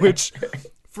 which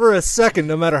for a second,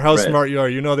 no matter how smart you are,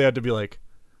 they had to be like,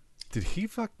 did he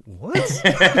what?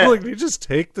 Like, did he just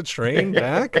take the train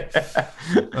back?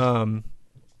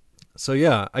 So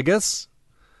yeah, I guess.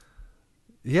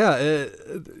 Yeah,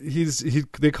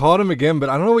 they caught him again, but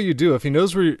I don't know what you do if he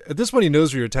knows at this point he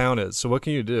knows where your town is. So what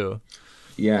can you do?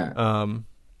 Yeah. I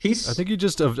think you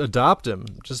just adopt him,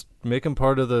 just make him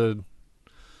part of the.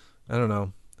 I don't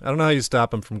know how you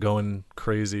stop him from going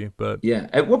crazy, but yeah.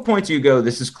 At what point do you go,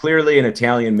 this is clearly an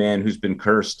Italian man who's been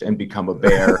cursed and become a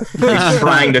bear. He's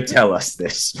trying to tell us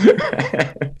this.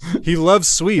 he loves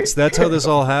sweets. That's how this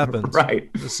all happens.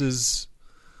 Right. This is,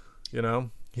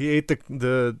 he ate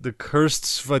the cursed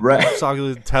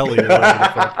tagliatelle.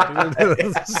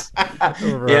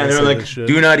 Yeah, they're like,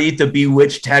 do not eat the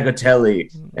bewitched tagliatelle.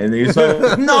 And he's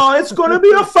like, no, it's going to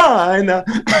be a fine.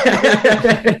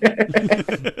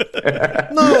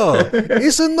 No,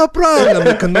 it's no problem.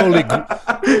 The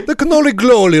cannoli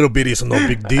glow a little bit. It's no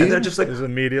big deal. And they're just like,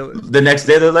 immediately. The next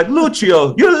day, they're like,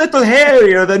 Lucio, you're a little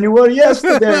hairier than you were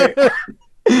yesterday.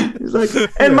 He's like,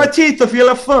 and my teeth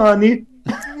feel funny.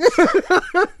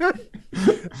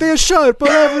 They're sharper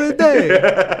every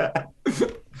day.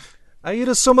 I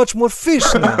eat so much more fish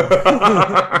now.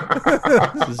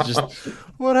 This is just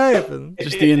What happened?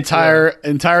 Just the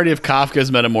entirety of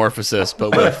Kafka's Metamorphosis,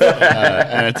 but with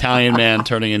an Italian man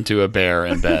turning into a bear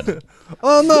in bed.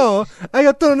 Oh no, I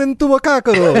got turned into a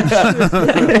cockroach.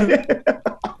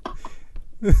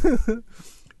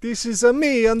 This is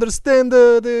me. Understand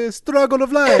the struggle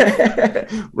of life.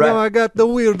 Right. Now I got the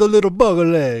weird little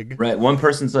bugger leg. Right. One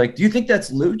person's like, "Do you think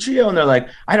that's Lucio?" And they're like,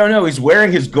 "I don't know. He's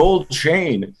wearing his gold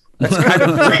chain. That's kind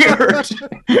of weird."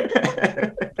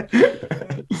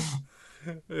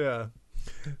 Yeah.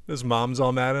 His mom's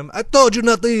all mad at him. I told you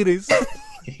not to eat these.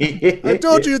 I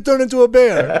told you to turn into a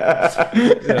bear.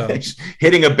 Yeah.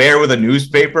 Hitting a bear with a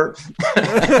newspaper.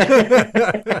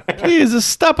 Please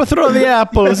stop throwing the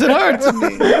apples. It hurts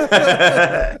me.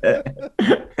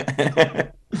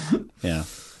 Yeah.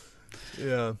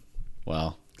 Yeah.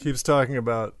 Wow. Keeps talking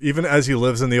about, even as he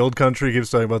lives in the old country,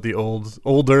 keeps talking about the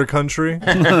older country.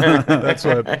 That's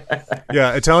what.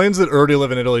 Yeah, Italians that already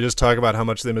live in Italy just talk about how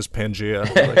much they miss Pangea.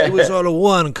 Like, it was all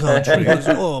one country. It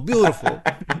was beautiful.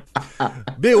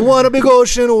 Want a big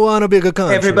ocean, want a bigger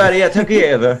country. Everybody at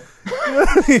together.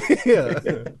 Yeah.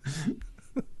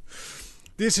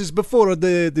 This is before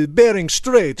the Bering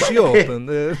Strait she opened.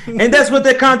 And that's what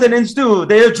the continents do.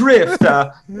 They drift.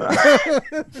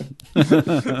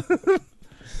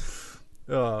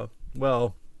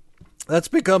 Well, that's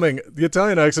becoming, the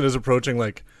Italian accent is approaching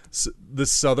like the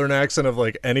southern accent of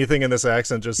like anything in this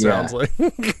accent just sounds like.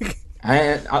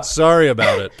 Sorry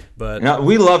about it, but no,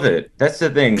 we love it. That's the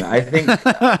thing. I think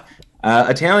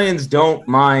Italians don't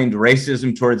mind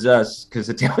racism towards us because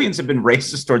Italians have been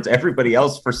racist towards everybody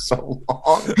else for so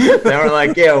long. They were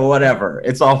like, yeah, whatever.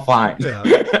 It's all fine. Yeah.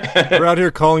 We're out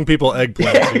here calling people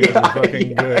eggplants. You guys are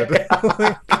fucking good.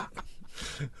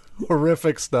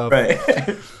 Horrific stuff. Right.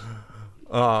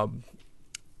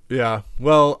 Yeah.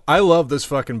 Well, I love this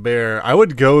fucking bear. I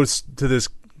would go to this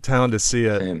town to see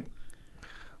it. Same.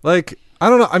 Like, I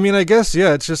don't know. I mean, I guess,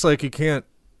 yeah, it's just like you can't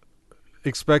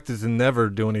expect it to never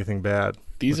do anything bad,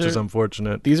 which is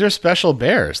unfortunate. These are special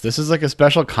bears. This is like a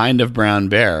special kind of brown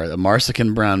bear, a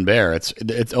Marsican brown bear.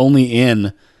 It's only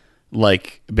in,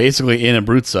 like, basically in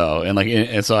Abruzzo.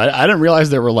 And so I didn't realize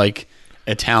there were, like,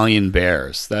 Italian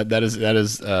bears. That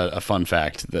is a fun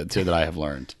fact that I have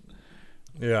learned.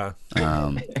 Yeah.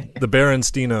 The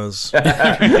Berenstinos.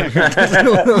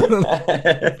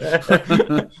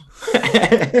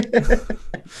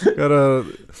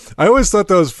 I always thought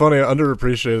that was funny,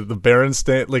 underappreciated. The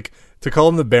Berenstein, like, to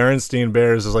call them the Berenstein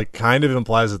Bears is like kind of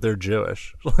implies that they're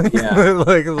Jewish. Like,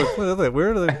 like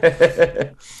where are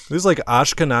they? These like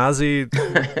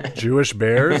Ashkenazi Jewish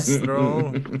bears. They're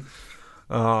all,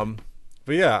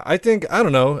 but yeah, I think, I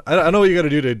don't know. I know what you got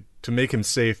to do to make him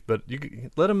safe, but you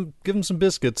give him some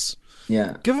biscuits.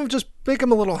 Yeah. Make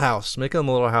him a little house. Make him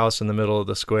a little house in the middle of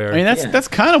the square. I mean, that's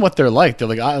kind of what they're like. They're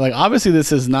like obviously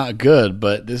this is not good,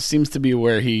 but this seems to be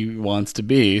where he wants to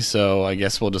be. So I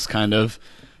guess we'll just kind of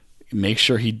make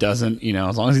sure he doesn't,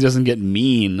 as long as he doesn't get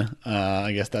mean.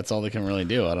 I guess that's all they can really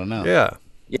do. I don't know. Yeah.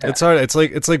 It's hard.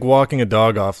 It's like walking a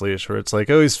dog off leash, where it's like,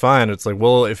 oh, he's fine. It's like,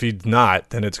 well, if he's not,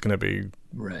 then it's gonna be,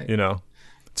 right.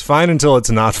 It's fine until it's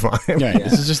not fine. Yeah,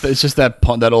 it's just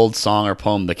that old song or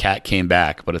poem, "The Cat Came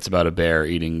Back," but it's about a bear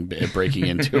breaking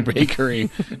into a bakery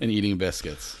and eating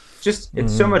biscuits.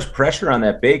 It's so much pressure on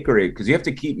that bakery because you have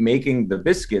to keep making the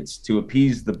biscuits to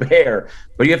appease the bear,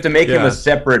 but you have to make them a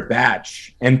separate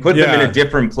batch and put them in a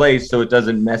different place so it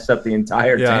doesn't mess up the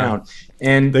entire town.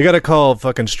 And they got to call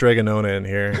fucking Stregonona in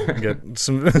here and get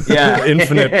some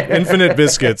infinite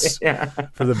biscuits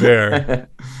for the bear.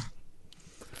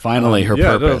 Finally, her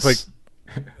purpose.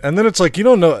 And then it's like, you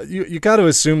don't know. You got to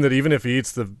assume that even if he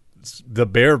eats the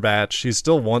bear batch, he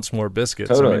still wants more biscuits.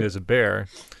 Totally. I mean, he's a bear.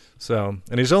 So,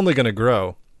 and he's only going to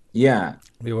grow. Yeah.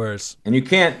 Be worse. And you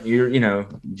can't,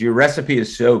 your recipe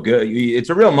is so good. It's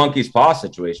a real monkey's paw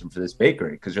situation for this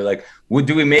bakery because you're like,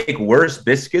 do we make worse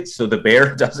biscuits so the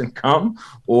bear doesn't come?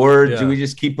 Or do we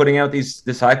just keep putting out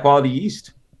this high quality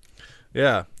yeast?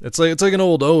 Yeah, it's like an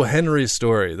old O. Henry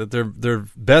story that their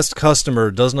best customer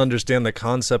doesn't understand the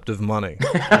concept of money.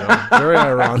 Very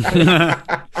ironic.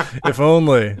 If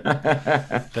only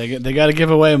they got to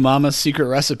give away Mama's secret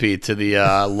recipe to the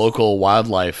local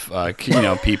wildlife,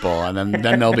 people, and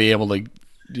then they'll be able to,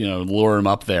 lure them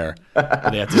up there.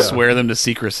 But they have to swear them to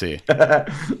secrecy.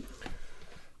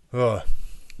 Well,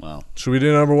 should we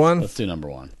do number one? Let's do number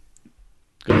one.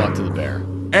 Good luck to the bear.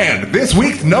 And this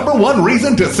week's number one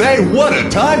reason to say what a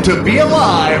time to be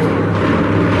alive.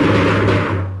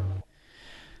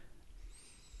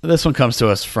 This one comes to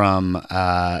us from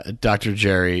Dr.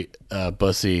 Jerry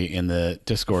Bussy in the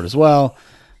Discord as well.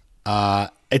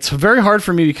 It's very hard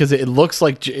for me because it looks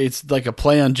like it's like a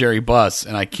play on Jerry Buss,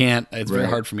 and I can't. It's very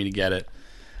hard for me to get it.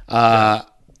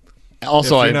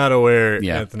 Also, if you're not aware,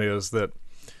 Anthony, is that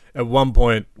at one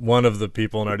point, one of the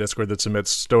people in our Discord that submits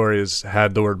stories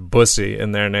had the word Bussy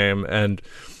in their name, and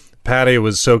Patty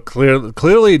was so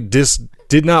clearly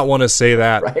did not want to say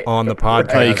that on the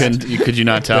podcast. Oh, could you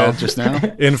not tell just now?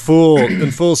 In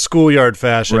full schoolyard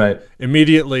fashion. Right.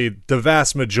 Immediately, the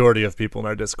vast majority of people in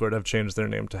our Discord have changed their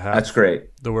name to have That's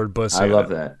great. the word bussy. I love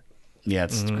that. Yeah,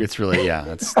 it's really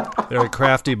it's They're a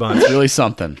crafty bunch. really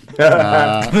something.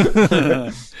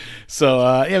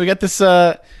 So we got this.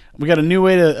 We got a new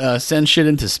way to send shit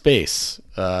into space,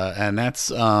 and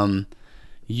that's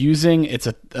using it's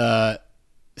a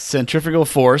centrifugal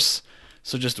force.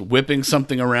 So just whipping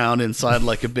something around inside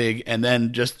like a big, and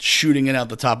then just shooting it out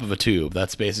the top of a tube.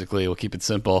 That's basically, we'll keep it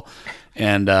simple.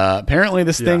 And apparently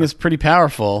this thing is pretty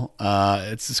powerful.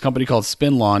 It's this company called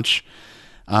Spin Launch.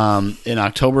 In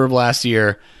October of last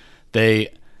year,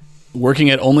 they, working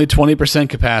at only 20%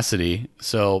 capacity,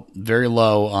 so very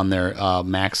low on their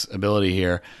max ability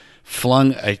here,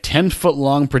 flung a 10-foot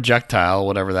long projectile,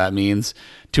 whatever that means,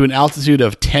 to an altitude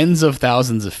of tens of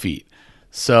thousands of feet.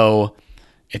 So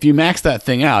if you max that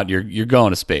thing out, you're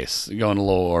going to space, you're going to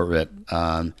low orbit.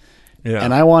 And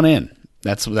I want in.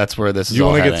 That's where this is. You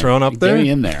want to get thrown up there? Get me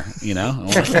in there, you know.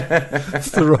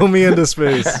 Throw me into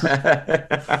space.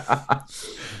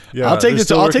 Yeah, I'll take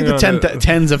the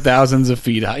tens of thousands of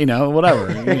feet. You know,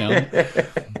 whatever. You know.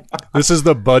 This is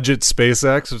the budget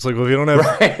SpaceX. It's like, well, if you don't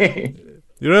have.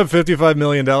 You don't have $55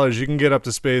 million. You can get up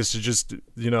to space to just,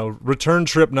 return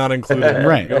trip not included.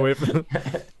 Right.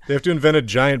 They have to invent a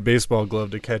giant baseball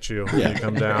glove to catch you when you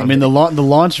come down. I mean, the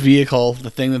launch vehicle, the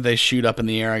thing that they shoot up in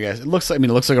the air, I guess, it looks like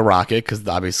a rocket because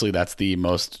obviously that's the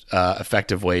most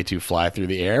effective way to fly through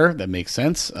the air. That makes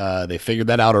sense. They figured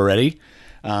that out already.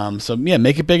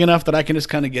 Make it big enough that I can just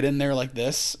kind of get in there like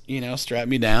this, strap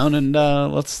me down, and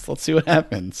let's see what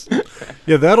happens.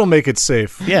 Yeah, that'll make it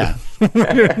safe. Yeah,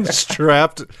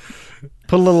 strapped.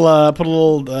 Put a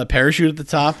little parachute at the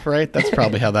top, right? That's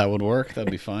probably how that would work.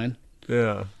 That'd be fine.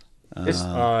 Yeah. This.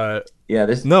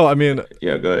 No, I mean.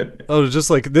 Yeah, go ahead. Oh,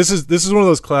 just like this is one of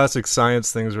those classic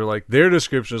science things where like their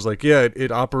description is like, yeah,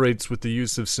 it operates with the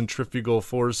use of centrifugal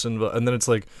force, and then it's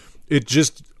like it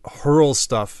just hurls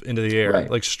stuff into the air,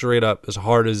 like straight up as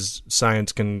hard as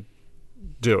science can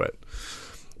do it.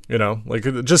 Like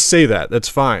just say that. That's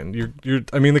fine.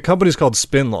 I mean, the company's called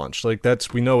Spin Launch. Like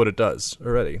we know what it does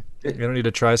already. You don't need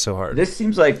to try so hard. This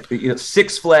seems like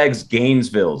Six Flags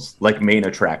Gainesville's like main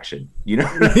attraction.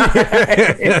 Like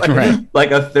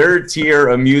a third tier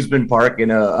amusement park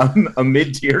in a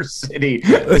mid tier city.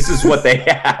 This is what they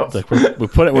have. Like we're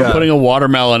putting a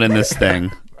watermelon in this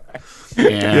thing.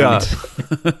 And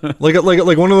like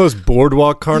one of those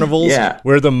boardwalk carnivals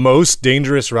where the most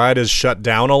dangerous ride is shut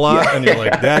down a lot, and you're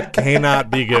like, that cannot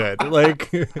be good. Like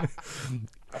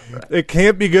it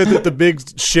can't be good that the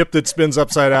big ship that spins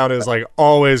upside down is like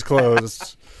always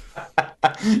closed.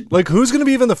 Like who's gonna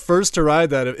be even the first to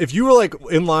ride that? If you were like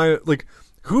in line, like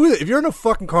if you're in a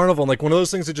fucking carnival and like one of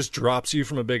those things that just drops you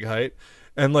from a big height,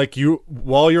 and like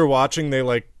while you're watching they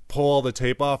like pull all the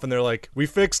tape off and they're like, we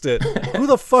fixed it. Who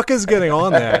the fuck is getting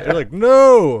on that? You're like,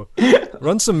 no,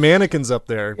 run some mannequins up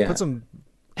there.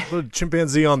 Put a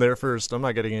chimpanzee on there first. I'm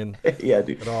not getting in. Yeah,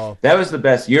 dude. At all. That was the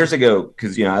best years ago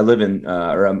because I live in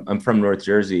I'm from North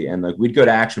Jersey, and like we'd go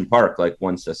to Action Park like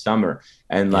once a summer,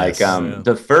 and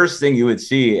the first thing you would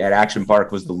see at Action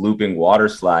Park was the looping water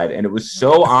slide, and it was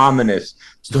so ominous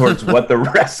towards what the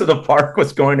rest of the park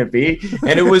was going to be,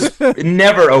 and it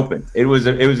never opened. It was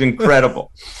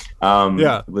incredible.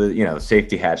 With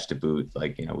safety hatch to boot,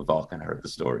 like we've all kind of heard the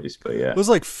stories, but it was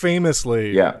like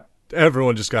famously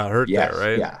everyone just got hurt there,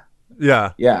 right?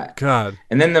 Yeah. God.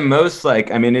 And then the most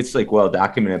it's like well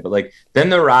documented, but like then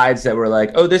the rides that were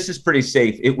like, oh, this is pretty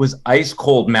safe. It was ice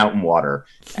cold mountain water,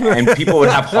 and people would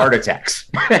have heart attacks.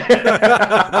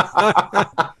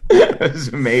 It was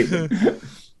amazing.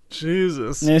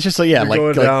 Jesus. And it's just like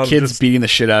kids beating the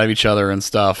shit out of each other and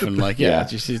stuff, and like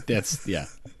Did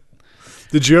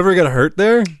you ever get hurt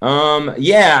there?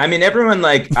 Yeah. I mean, everyone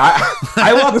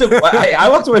I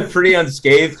walked away pretty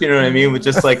unscathed. You know what I mean? With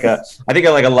just like a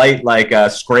light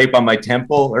scrape on my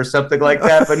temple or something like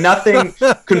that, but nothing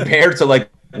compared to like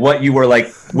what you were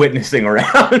like witnessing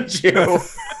around you.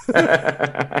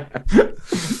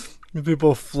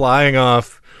 People flying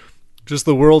off. Just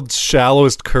the world's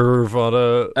shallowest curve on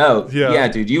a... yeah,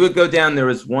 dude. You would go down. There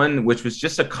was one which was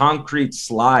just a concrete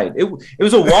slide. It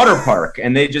was a water park,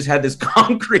 and they just had this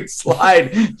concrete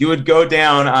slide. You would go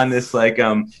down on this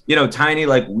tiny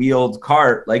wheeled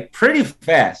cart pretty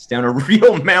fast down a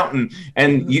real mountain.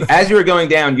 And as you were going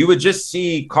down, you would just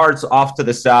see carts off to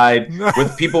the side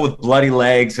with people with bloody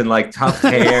legs and tough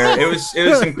hair. It was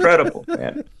incredible,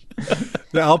 man.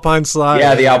 The Alpine slide.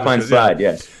 Yeah, the Alpine slide.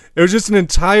 Yes. It was just an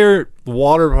entire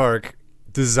water park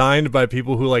designed by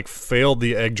people who like failed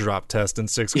the egg drop test in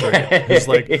 6th grade. It's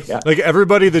like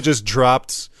everybody that just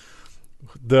dropped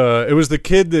it was the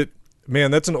kid that,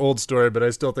 man, that's an old story, but I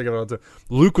still think about it.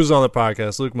 Luke was on the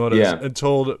podcast, Luke Motos, and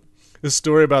told this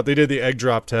story about they did the egg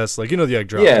drop test, like, you know, the egg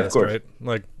drop test, right?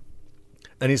 Like,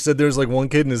 and he said there's like one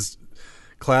kid in his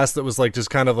class that was like just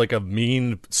kind of like a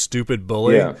mean, stupid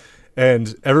bully. Yeah.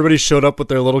 And everybody showed up with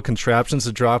their little contraptions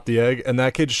to drop the egg, and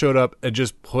that kid showed up and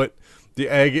just put the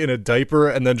egg in a diaper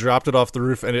and then dropped it off the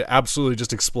roof, and it absolutely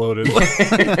just exploded. Just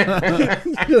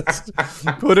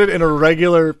put it in a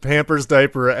regular Pampers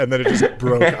diaper, and then it just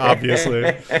broke, obviously.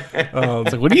 It's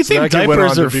like, what do you think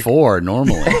diapers are for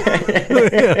normally?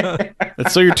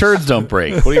 It's so your turds don't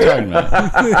break. What are you talking about?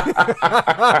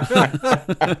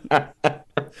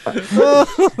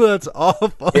 Oh, that's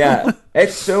awful. Yeah,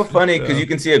 it's so funny because you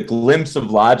can see a glimpse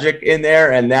of logic in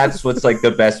there, and that's what's like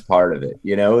the best part of it.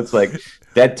 You know, it's like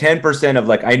that 10% of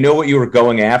like, I know what you were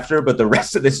going after, but the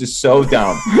rest of this is so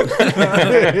dumb.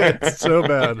 It's so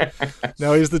bad.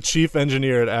 Now he's the chief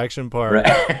engineer at Action Park.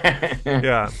 Right.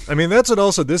 Yeah, I mean, that's what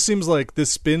also, this seems like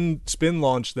this spin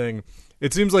launch thing.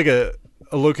 It seems like a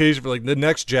location for like the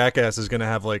next Jackass is going to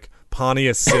have like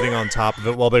Pontius sitting on top of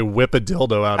it while they whip a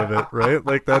dildo out of it, right?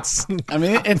 Like that's, I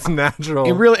mean, it's natural.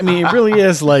 It really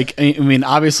is like, I mean,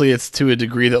 obviously it's to a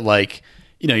degree that like,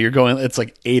 you know, you're going, it's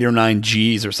like 8 or 9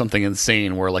 G's or something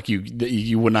insane where like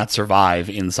you would not survive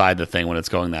inside the thing when it's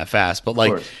going that fast. But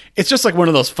like, it's just like one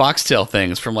of those foxtail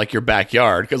things from like your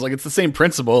backyard. Cause like, it's the same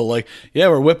principle. Like, yeah,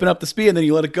 we're whipping up the speed and then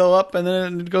you let it go up and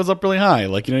then it goes up really high.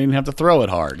 Like, you don't even have to throw it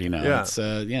hard, you know? Yeah. It's,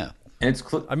 yeah. And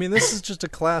I mean, this is just a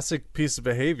classic piece of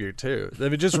behavior too.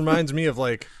 It just reminds me of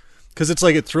like, because it's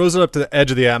like it throws it up to the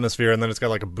edge of the atmosphere and then it's got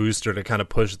like a booster to kind of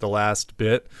push the last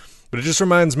bit. But it just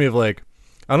reminds me of like,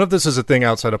 I don't know if this is a thing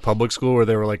outside of public school where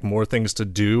there were like more things to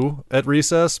do at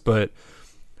recess, but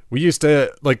we used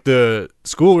to, like, the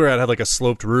school we were at had like a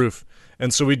sloped roof,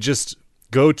 and so we'd just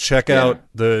go check out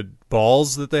the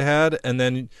balls that they had, and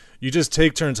then you just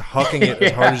take turns hucking it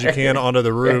as hard as you can onto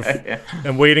the roof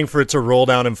and waiting for it to roll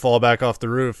down and fall back off the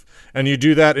roof. And you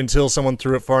do that until someone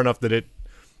threw it far enough that it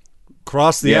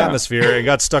crossed the atmosphere and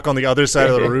got stuck on the other side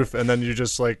of the roof, and then you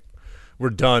just like, we're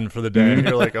done for the day. And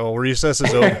you're like, oh, recess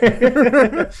is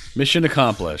over. Mission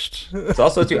accomplished. It's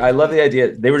also too, I love the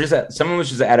idea. They were someone was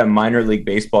just at a minor league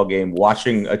baseball game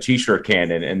watching a t-shirt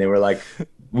cannon, and they were like,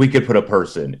 we could put a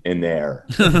person in there,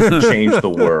 change the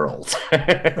world.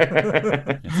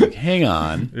 It's like, hang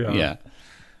on. Yeah.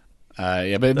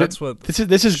 But that's what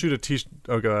this is shoot a t-shirt.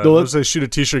 Oh god, let's say shoot a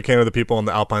t-shirt can of the people on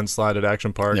the Alpine Slide at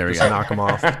Action Park. There we just go. Knock them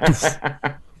off.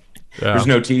 There's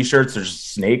no t-shirts. There's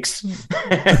snakes. just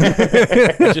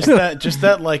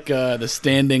that like the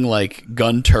standing like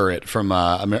gun turret from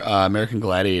American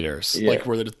Gladiators, like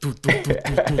where they just just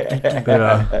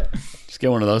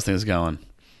get one of those things going.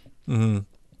 Mm-hmm.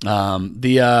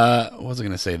 What was I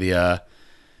going to say? The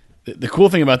cool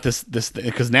thing about this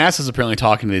because NASA's apparently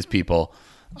talking to these people,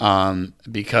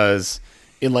 because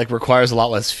it like requires a lot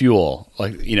less fuel,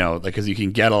 like, you know, because you can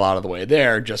get a lot of the way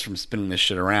there just from spinning this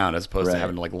shit around as opposed to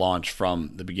having to like launch from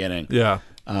the beginning. Yeah.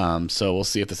 So we'll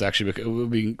see if this actually, it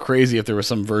would be crazy if there was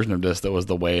some version of this that was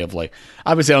the way of like,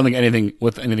 obviously I don't think anything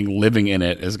with anything living in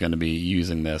it is going to be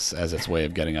using this as its way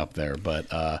of getting up there,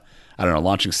 but I don't know,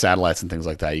 launching satellites and things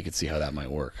like that, you could see how that might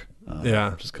work.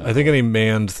 I think any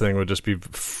manned thing would just be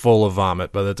full of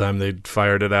vomit by the time they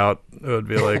fired it out. It would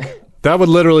be like, that would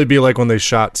literally be like when they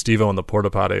shot Steve-O in the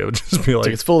porta potty. It would just be like,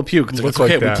 it's full of puke. It's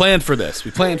okay. We planned for this.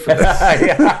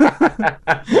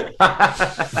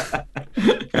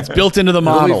 It's built into the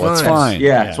model. It's fine.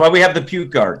 Yeah, that's why we have the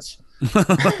puke guards.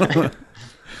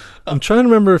 I'm trying to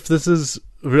remember if this is.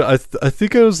 I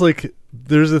think I was like,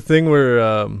 there's a thing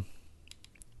where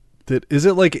that is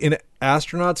it like in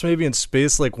astronauts maybe in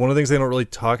space. Like one of the things they don't really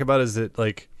talk about is that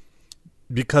like,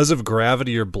 because of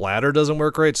gravity, your bladder doesn't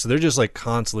work right, so they're just like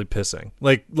constantly pissing.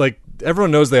 Like everyone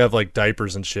knows they have like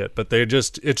diapers and shit, but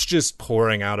it's just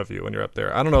pouring out of you when you're up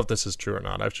there. I don't know if this is true or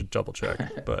not. I should double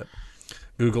check. But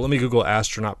let me Google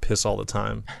astronaut piss all the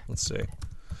time. Let's see.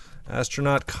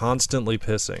 Astronaut constantly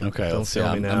pissing. Okay, don't let's see.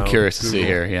 fail me now. I'm curious to Google. see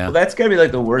here. Yeah. Well, that's gotta be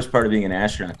like the worst part of being an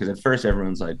astronaut, because at first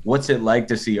everyone's like, "What's it like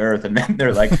to see Earth?" And then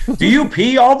they're like, "Do you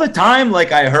pee all the time?"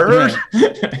 Like I heard.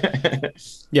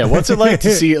 Yeah, what's it like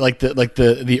to see like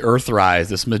the Earth rise,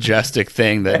 this majestic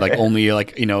thing that like only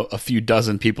like, you know, a few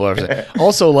dozen people ever say.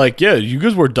 Also, like, yeah, you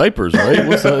guys wear diapers, right?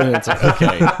 What's that? And it's like,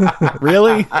 okay,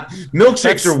 really?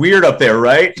 Milkshakes are weird up there,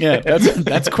 right? Yeah,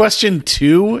 that's question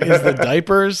 2 is the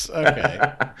diapers.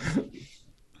 Okay.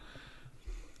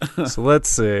 So let's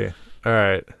see. All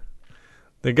right,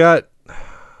 they got.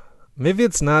 Maybe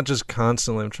it's not just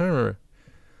constantly. I'm trying to remember.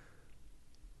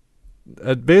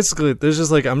 basically, there's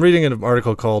just like, I'm reading an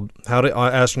article called "How do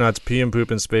Astronauts Pee and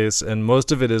Poop in Space," and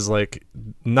most of it is like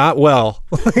not well.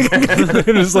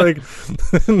 It is like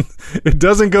it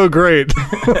doesn't go great.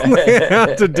 They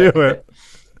have to do it.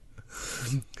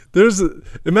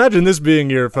 Imagine this being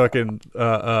your fucking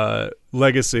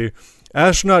legacy.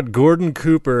 Astronaut Gordon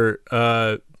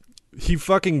Cooper, he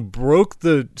fucking broke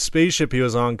the spaceship he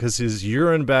was on because his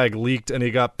urine bag leaked and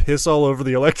he got piss all over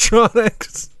the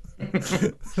electronics.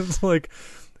 It's like,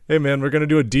 hey man, we're gonna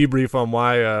do a debrief on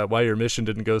why your mission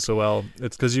didn't go so well.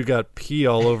 It's because you got pee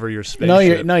all over your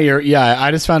spaceship. Yeah.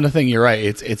 I just found a thing. You're right.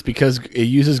 It's because it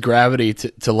uses gravity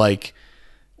to like,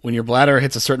 when your bladder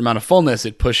hits a certain amount of fullness,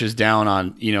 it pushes down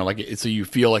on, so you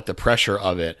feel like the pressure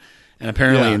of it. And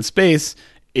apparently in space,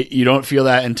 you don't feel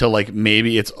that until like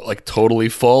maybe it's like totally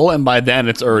full, and by then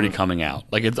it's already coming out.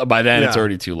 Like it's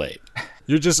already too late.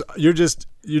 You're just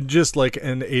like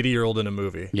an 80-year-old in a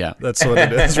movie. Yeah, that's what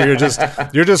it is. Where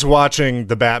you're just watching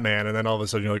the Batman, and then all of a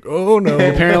sudden you're like, oh no.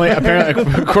 Apparently,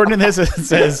 according to this, it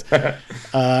says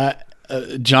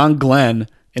John Glenn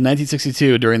in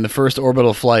 1962 during the first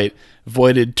orbital flight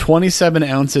voided 27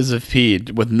 ounces of pee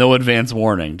with no advance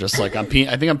warning. Just like, I'm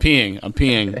peeing.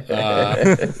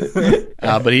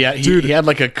 But he had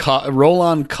like a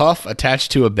roll-on cuff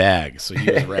attached to a bag, so he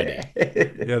was ready.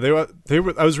 Yeah, they were.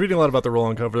 I was reading a lot about the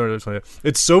roll-on cuff.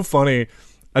 It's so funny.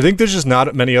 I think there's just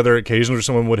not many other occasions where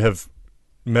someone would have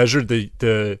measured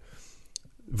the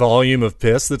volume of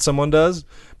piss that someone does.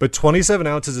 But 27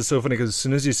 ounces is so funny because as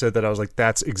soon as you said that, I was like,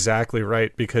 that's exactly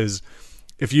right. Because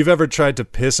if you've ever tried to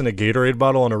piss in a Gatorade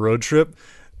bottle on a road trip,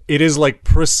 it is like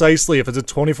precisely, if it's a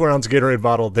 24-ounce Gatorade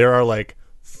bottle, there are like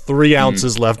 3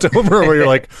 ounces left over where you're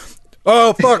like,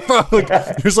 oh, fuck. Like,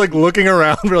 you're just like looking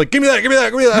around. We're like, give me that.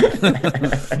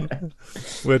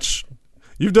 Which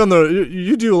you've done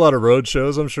you do a lot of road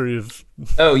shows. I'm sure you've.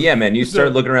 Oh, yeah, man. You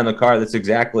start looking around the car. That's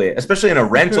exactly it. Especially in a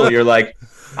rental, you're like,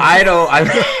 I'll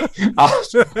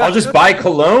just buy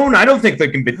cologne. I don't think they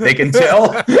can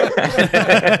tell.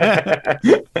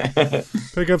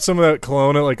 Pick up some of that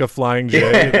cologne at like a Flying J.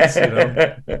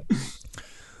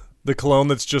 The cologne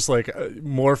that's just like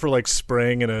more for like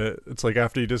spraying it's like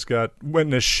after you just went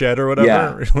in a shed or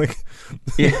whatever. Yeah. Like,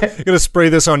 you're gonna spray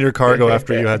this on your cargo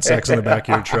after you had sex in the back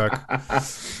of your truck.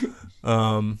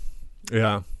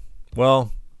 Yeah.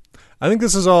 Well, I think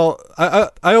this is all. I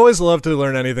always love to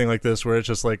learn anything like this, where it's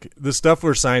just like the stuff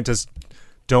where scientists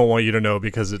don't want you to know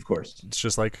because of course it's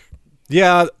just like,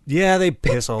 yeah, they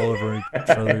piss all over each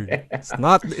other. It's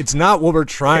not what we're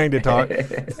trying to talk.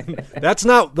 That's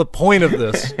not the point of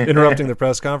this. Interrupting the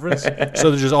press conference, so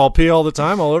they just all pee all the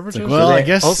time, all over each other. Well, I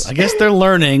guess they're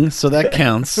learning, so that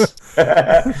counts.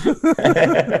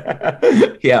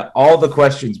 Yeah, all the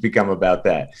questions become about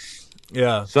that.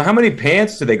 Yeah. So how many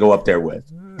pants do they go up there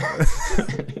with?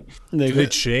 Do they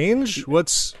change?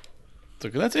 That's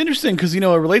interesting because, it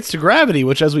relates to gravity,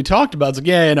 which, as we talked about, it's like,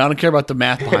 I don't care about the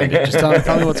math behind it. Just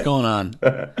tell me what's going on.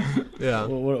 Yeah.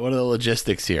 What are the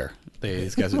logistics here?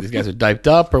 These guys are diped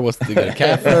up, or what's they got a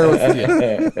catheter?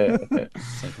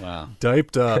 It's like, wow.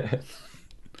 Diped up.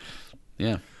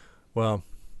 Yeah. Well,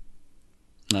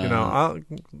 I'll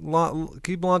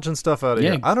keep launching stuff out of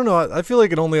here. I don't know. I feel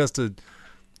like it only has to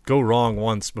go wrong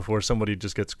once before somebody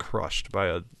just gets crushed by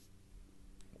a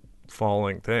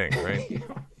falling thing, right?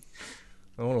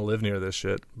 I don't want to live near this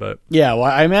shit, but yeah. Well,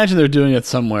 I imagine they're doing it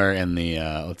somewhere in the.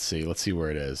 Let's see where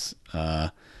it is.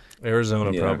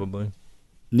 Arizona, probably.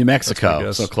 New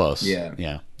Mexico, so close.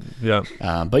 Yeah.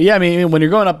 But yeah, I mean, when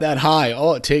you're going up that high,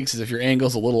 all it takes is if your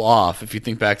angle's a little off. If you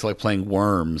think back to like playing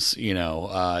Worms,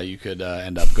 you could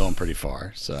end up going pretty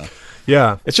far. So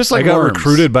yeah, it's just like I got Worms.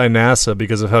 Recruited by NASA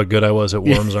because of how good I was at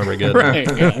Worms Armageddon. Right,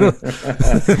 yeah.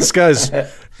 This guy's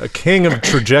a king of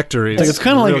trajectories. It's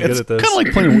kind of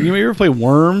like playing. You ever play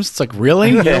Worms? It's like,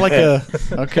 really? You're like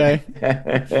okay.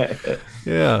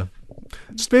 Yeah.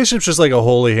 Spaceship's just like a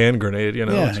holy hand grenade,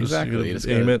 Yeah, exactly. You just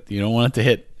aim it. You don't want it to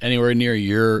hit anywhere near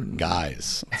your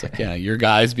guys. It's like, your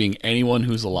guys being anyone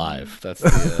who's alive. That's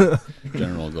the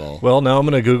general goal. Well, now I'm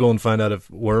going to Google and find out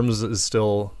if Worms is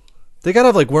still... They got to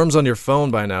have like Worms on your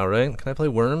phone by now, right? Can I play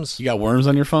Worms? You got Worms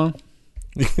on your phone?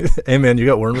 Hey, man, you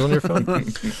got Worms on your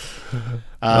phone?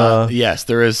 Yes,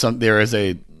 there is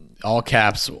a all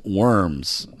caps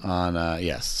Worms on,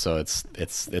 yes. So it's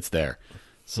there.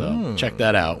 So check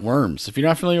that out. Worms. If you're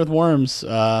not familiar with Worms,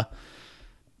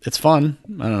 it's fun.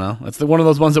 I don't know. It's one of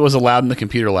those ones that was allowed in the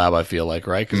computer lab, I feel like,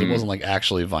 right? Because it wasn't like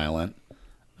actually violent.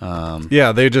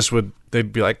 Yeah,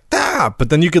 they'd be like, but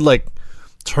then you could like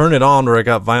turn it on where it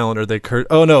got violent, or they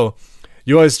oh no.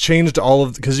 You always changed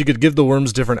because you could give the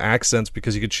worms different accents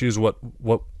because you could choose what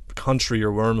country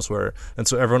your worms were, and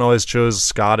so everyone always chose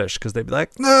Scottish because they'd be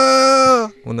like,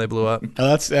 no, when they blew up. Oh,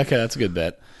 that's okay. That's a good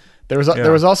bet. There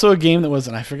was also a game that was,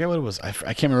 and I forget what it was. I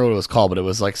can't remember what it was called, but it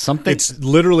was like something. It's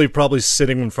literally probably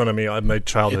sitting in front of me on my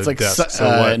childhood It's like desk. So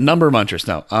what? Number Munchers.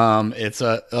 No, it's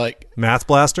like Math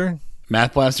Blaster.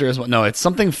 Math Blaster is what? No, it's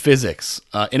something physics,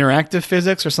 interactive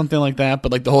physics or something like that.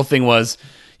 But like the whole thing was,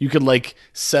 you could like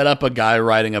set up a guy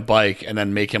riding a bike and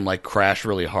then make him like crash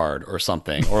really hard or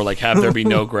something, or like have there be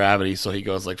no gravity so he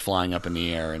goes like flying up in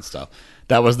the air and stuff.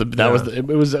 It was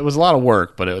a lot of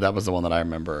work, but that was the one that I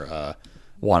remember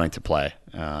wanting to play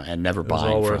and never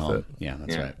buying for home. Yeah,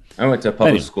 that's right. I went to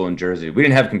public school in Jersey. We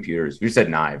didn't have computers. We just had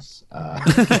knives.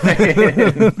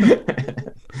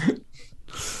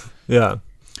 Yeah.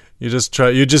 You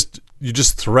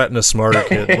just threaten a smarter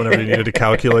kid whenever you needed to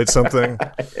calculate something.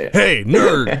 Hey,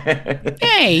 nerd!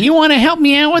 Hey, you want to help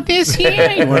me out with this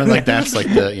here? That's like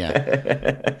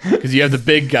because you have the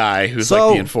big guy who's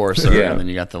like the enforcer, and then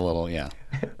you got the little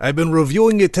I've been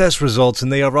reviewing your test results,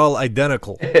 and they are all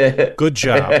identical. Good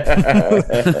job.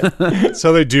 That's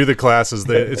how they do the classes.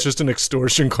 It's just an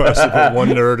extortion class with one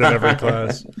nerd in every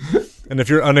class. And if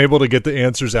you're unable to get the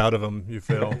answers out of them, you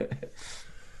fail.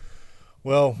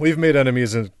 Well, we've made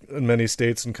enemies in many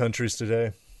states and countries today.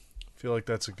 I feel like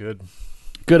that's a good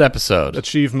episode.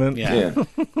 Achievement. Yeah.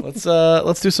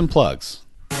 Let's do some plugs.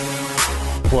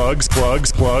 Plugs.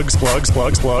 Everybody!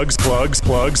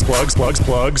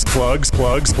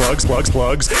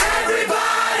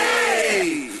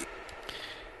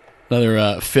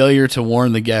 Another failure to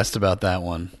warn the guest about that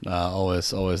one.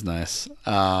 Always nice.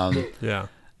 Yeah.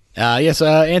 Yes,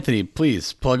 Anthony,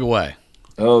 please plug away.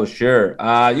 Oh, sure.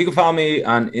 You can follow me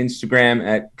on Instagram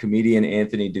at comedian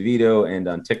Anthony DeVito and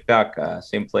on TikTok,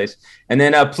 same place. And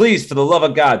then please, for the love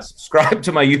of God, subscribe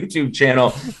to my YouTube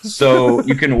channel so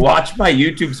you can watch my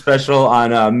YouTube special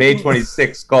on May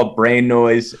 26th called Brain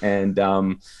Noise. And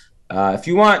if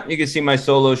you want, you can see my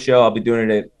solo show. I'll be doing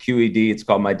it at QED. It's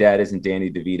called My Dad Isn't Danny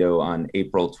DeVito on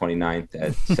April 29th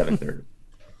at 7:30.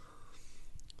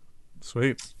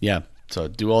 Sweet. Yeah. So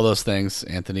do all those things.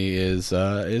 Anthony is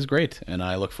great, and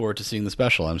I look forward to seeing the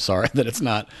special. I'm sorry that it's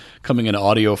not coming in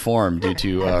audio form due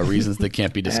to reasons that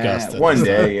can't be discussed. One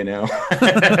day, you know.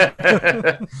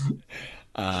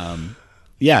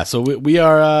 Yeah. So we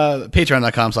are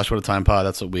patreon.com/whatatimepod.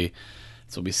 That's what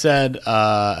we said.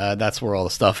 That's where all the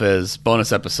stuff is.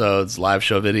 Bonus episodes, live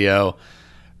show video,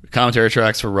 commentary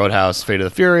tracks for Roadhouse, Fate of the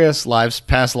Furious,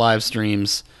 past live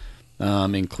streams,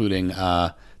 including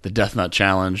the Death Nut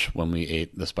Challenge when we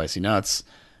ate the spicy nuts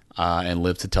and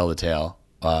lived to tell the tale.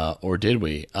 Or did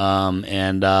we?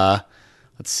 Let's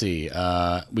see. We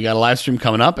got a live stream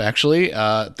coming up, actually,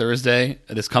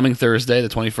 this coming Thursday, the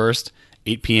 21st,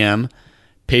 8 p.m.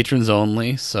 Patrons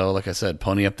only. So, like I said,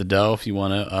 pony up the dough if you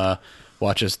want to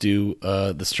watch us do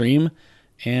the stream.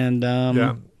 And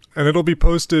yeah. And it'll be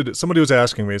posted. Somebody was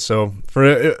asking me, so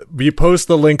we post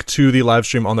the link to the live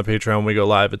stream on the Patreon when we go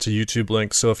live. It's a YouTube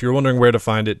link, so if you're wondering where to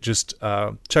find it, just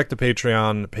check the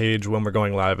Patreon page when we're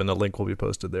going live, and the link will be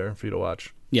posted there for you to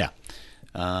watch. Yeah,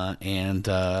 and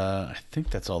I think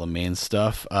that's all the main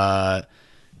stuff.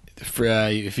 If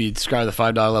you subscribe to the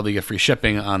 $5 level, you get free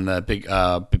shipping on the big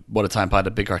What a Time Pod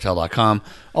at BigCartel.com.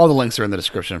 All the links are in the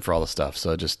description for all the stuff,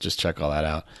 so just check all that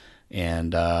out.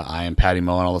 And I am Patty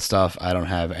Moe and all the stuff. I don't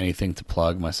have anything to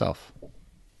plug myself.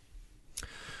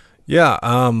 Yeah,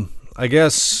 I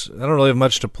guess I don't really have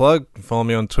much to plug. Follow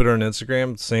me on Twitter and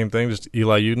Instagram. Same thing, just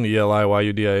Eli Yudin,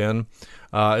 ELIYUDIN.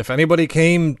 If anybody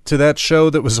came to that show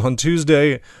that was on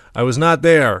Tuesday, I was not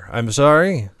there. I'm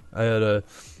sorry. I had a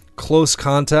close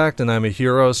contact, and I'm a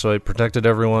hero, so I protected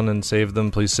everyone and saved them.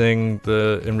 Please sing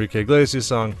the Enrique Iglesias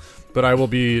song. But I will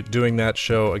be doing that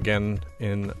show again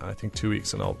in, I think, 2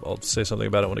 weeks, and I'll say something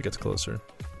about it when it gets closer.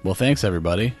 Well, thanks,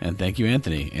 everybody, and thank you,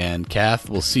 Anthony. And Kath,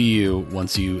 we'll see you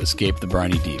once you escape the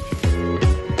briny deep.